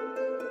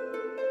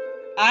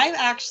 I've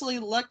actually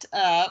looked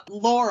up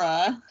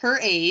Laura, her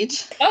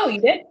age. Oh, you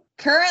did?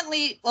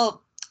 Currently,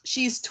 well,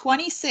 she's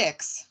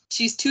 26.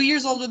 She's 2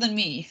 years older than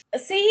me.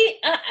 See,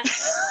 I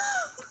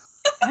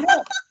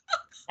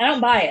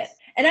don't buy it.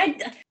 And I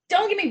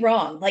don't get me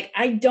wrong. Like,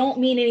 I don't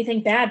mean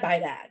anything bad by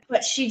that.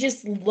 But she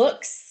just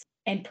looks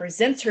and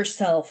presents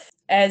herself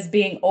as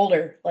being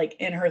older, like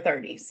in her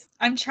 30s.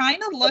 I'm trying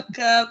to look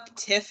up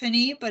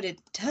Tiffany, but it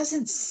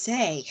doesn't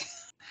say.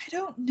 I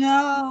don't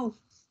know.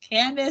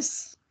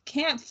 Candace,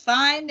 can't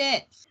find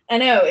it. I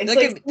know.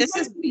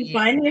 It's you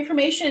find the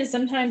information and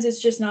sometimes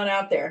it's just not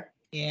out there.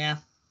 Yeah.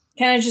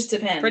 Kind of just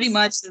depends. Pretty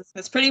much.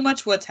 That's pretty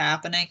much what's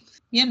happening.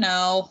 You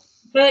know.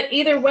 But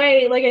either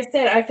way, like I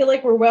said, I feel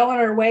like we're well on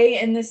our way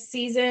in this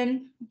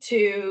season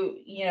to,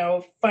 you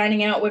know,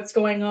 finding out what's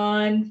going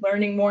on,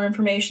 learning more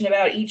information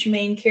about each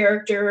main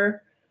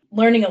character,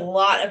 learning a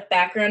lot of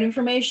background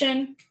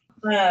information.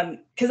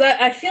 Because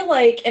I feel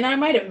like, and I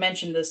might have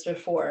mentioned this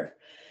before,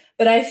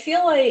 but I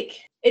feel like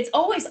it's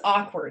always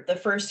awkward the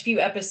first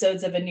few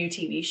episodes of a new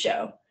TV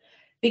show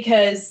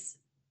because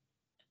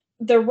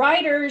the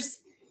writers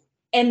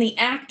and the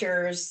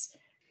actors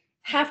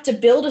have to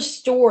build a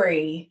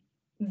story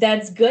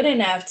that's good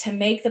enough to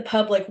make the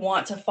public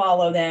want to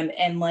follow them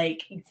and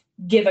like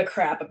give a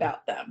crap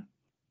about them.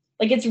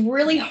 Like it's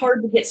really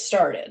hard to get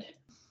started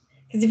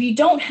because if you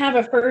don't have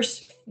a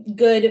first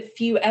good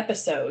few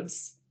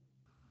episodes,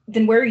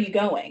 then where are you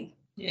going?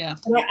 Yeah.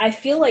 And I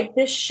feel like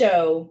this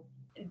show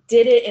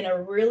did it in a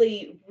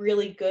really,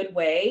 really good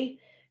way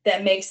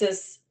that makes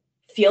us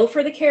feel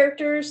for the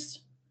characters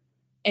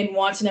and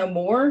want to know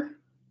more.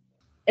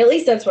 At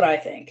least that's what I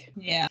think.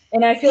 Yeah.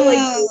 And I feel like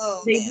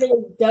they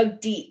really dug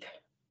deep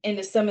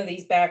into some of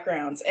these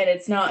backgrounds, and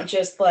it's not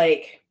just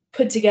like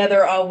put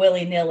together all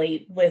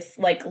willy-nilly with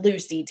like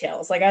loose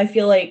details. Like I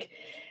feel like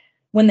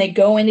when they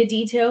go into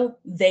detail,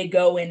 they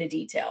go into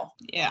detail.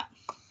 Yeah.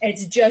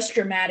 It's just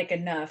dramatic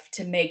enough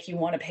to make you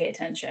want to pay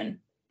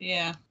attention.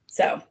 Yeah.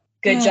 So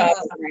good job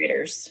on the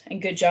writers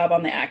and good job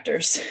on the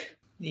actors.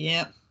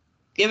 Yep.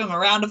 Give them a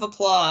round of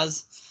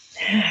applause.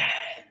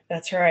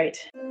 That's right.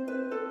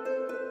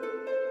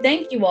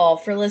 Thank you all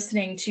for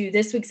listening to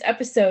this week's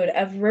episode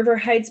of River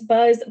Heights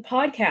Buzz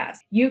podcast.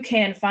 You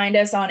can find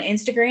us on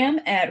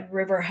Instagram at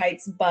River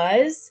Heights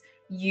Buzz.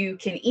 You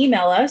can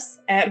email us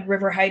at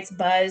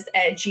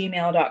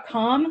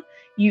riverheightsbuzz@gmail.com.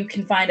 You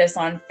can find us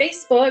on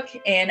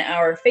Facebook in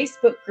our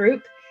Facebook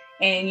group,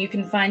 and you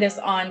can find us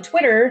on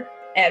Twitter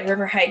at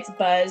River Heights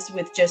Buzz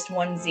with just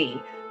one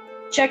Z.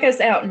 Check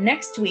us out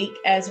next week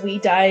as we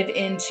dive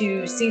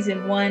into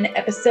season 1,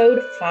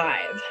 episode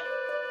 5.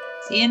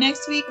 See you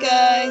next week,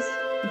 guys.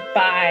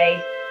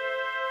 Bye.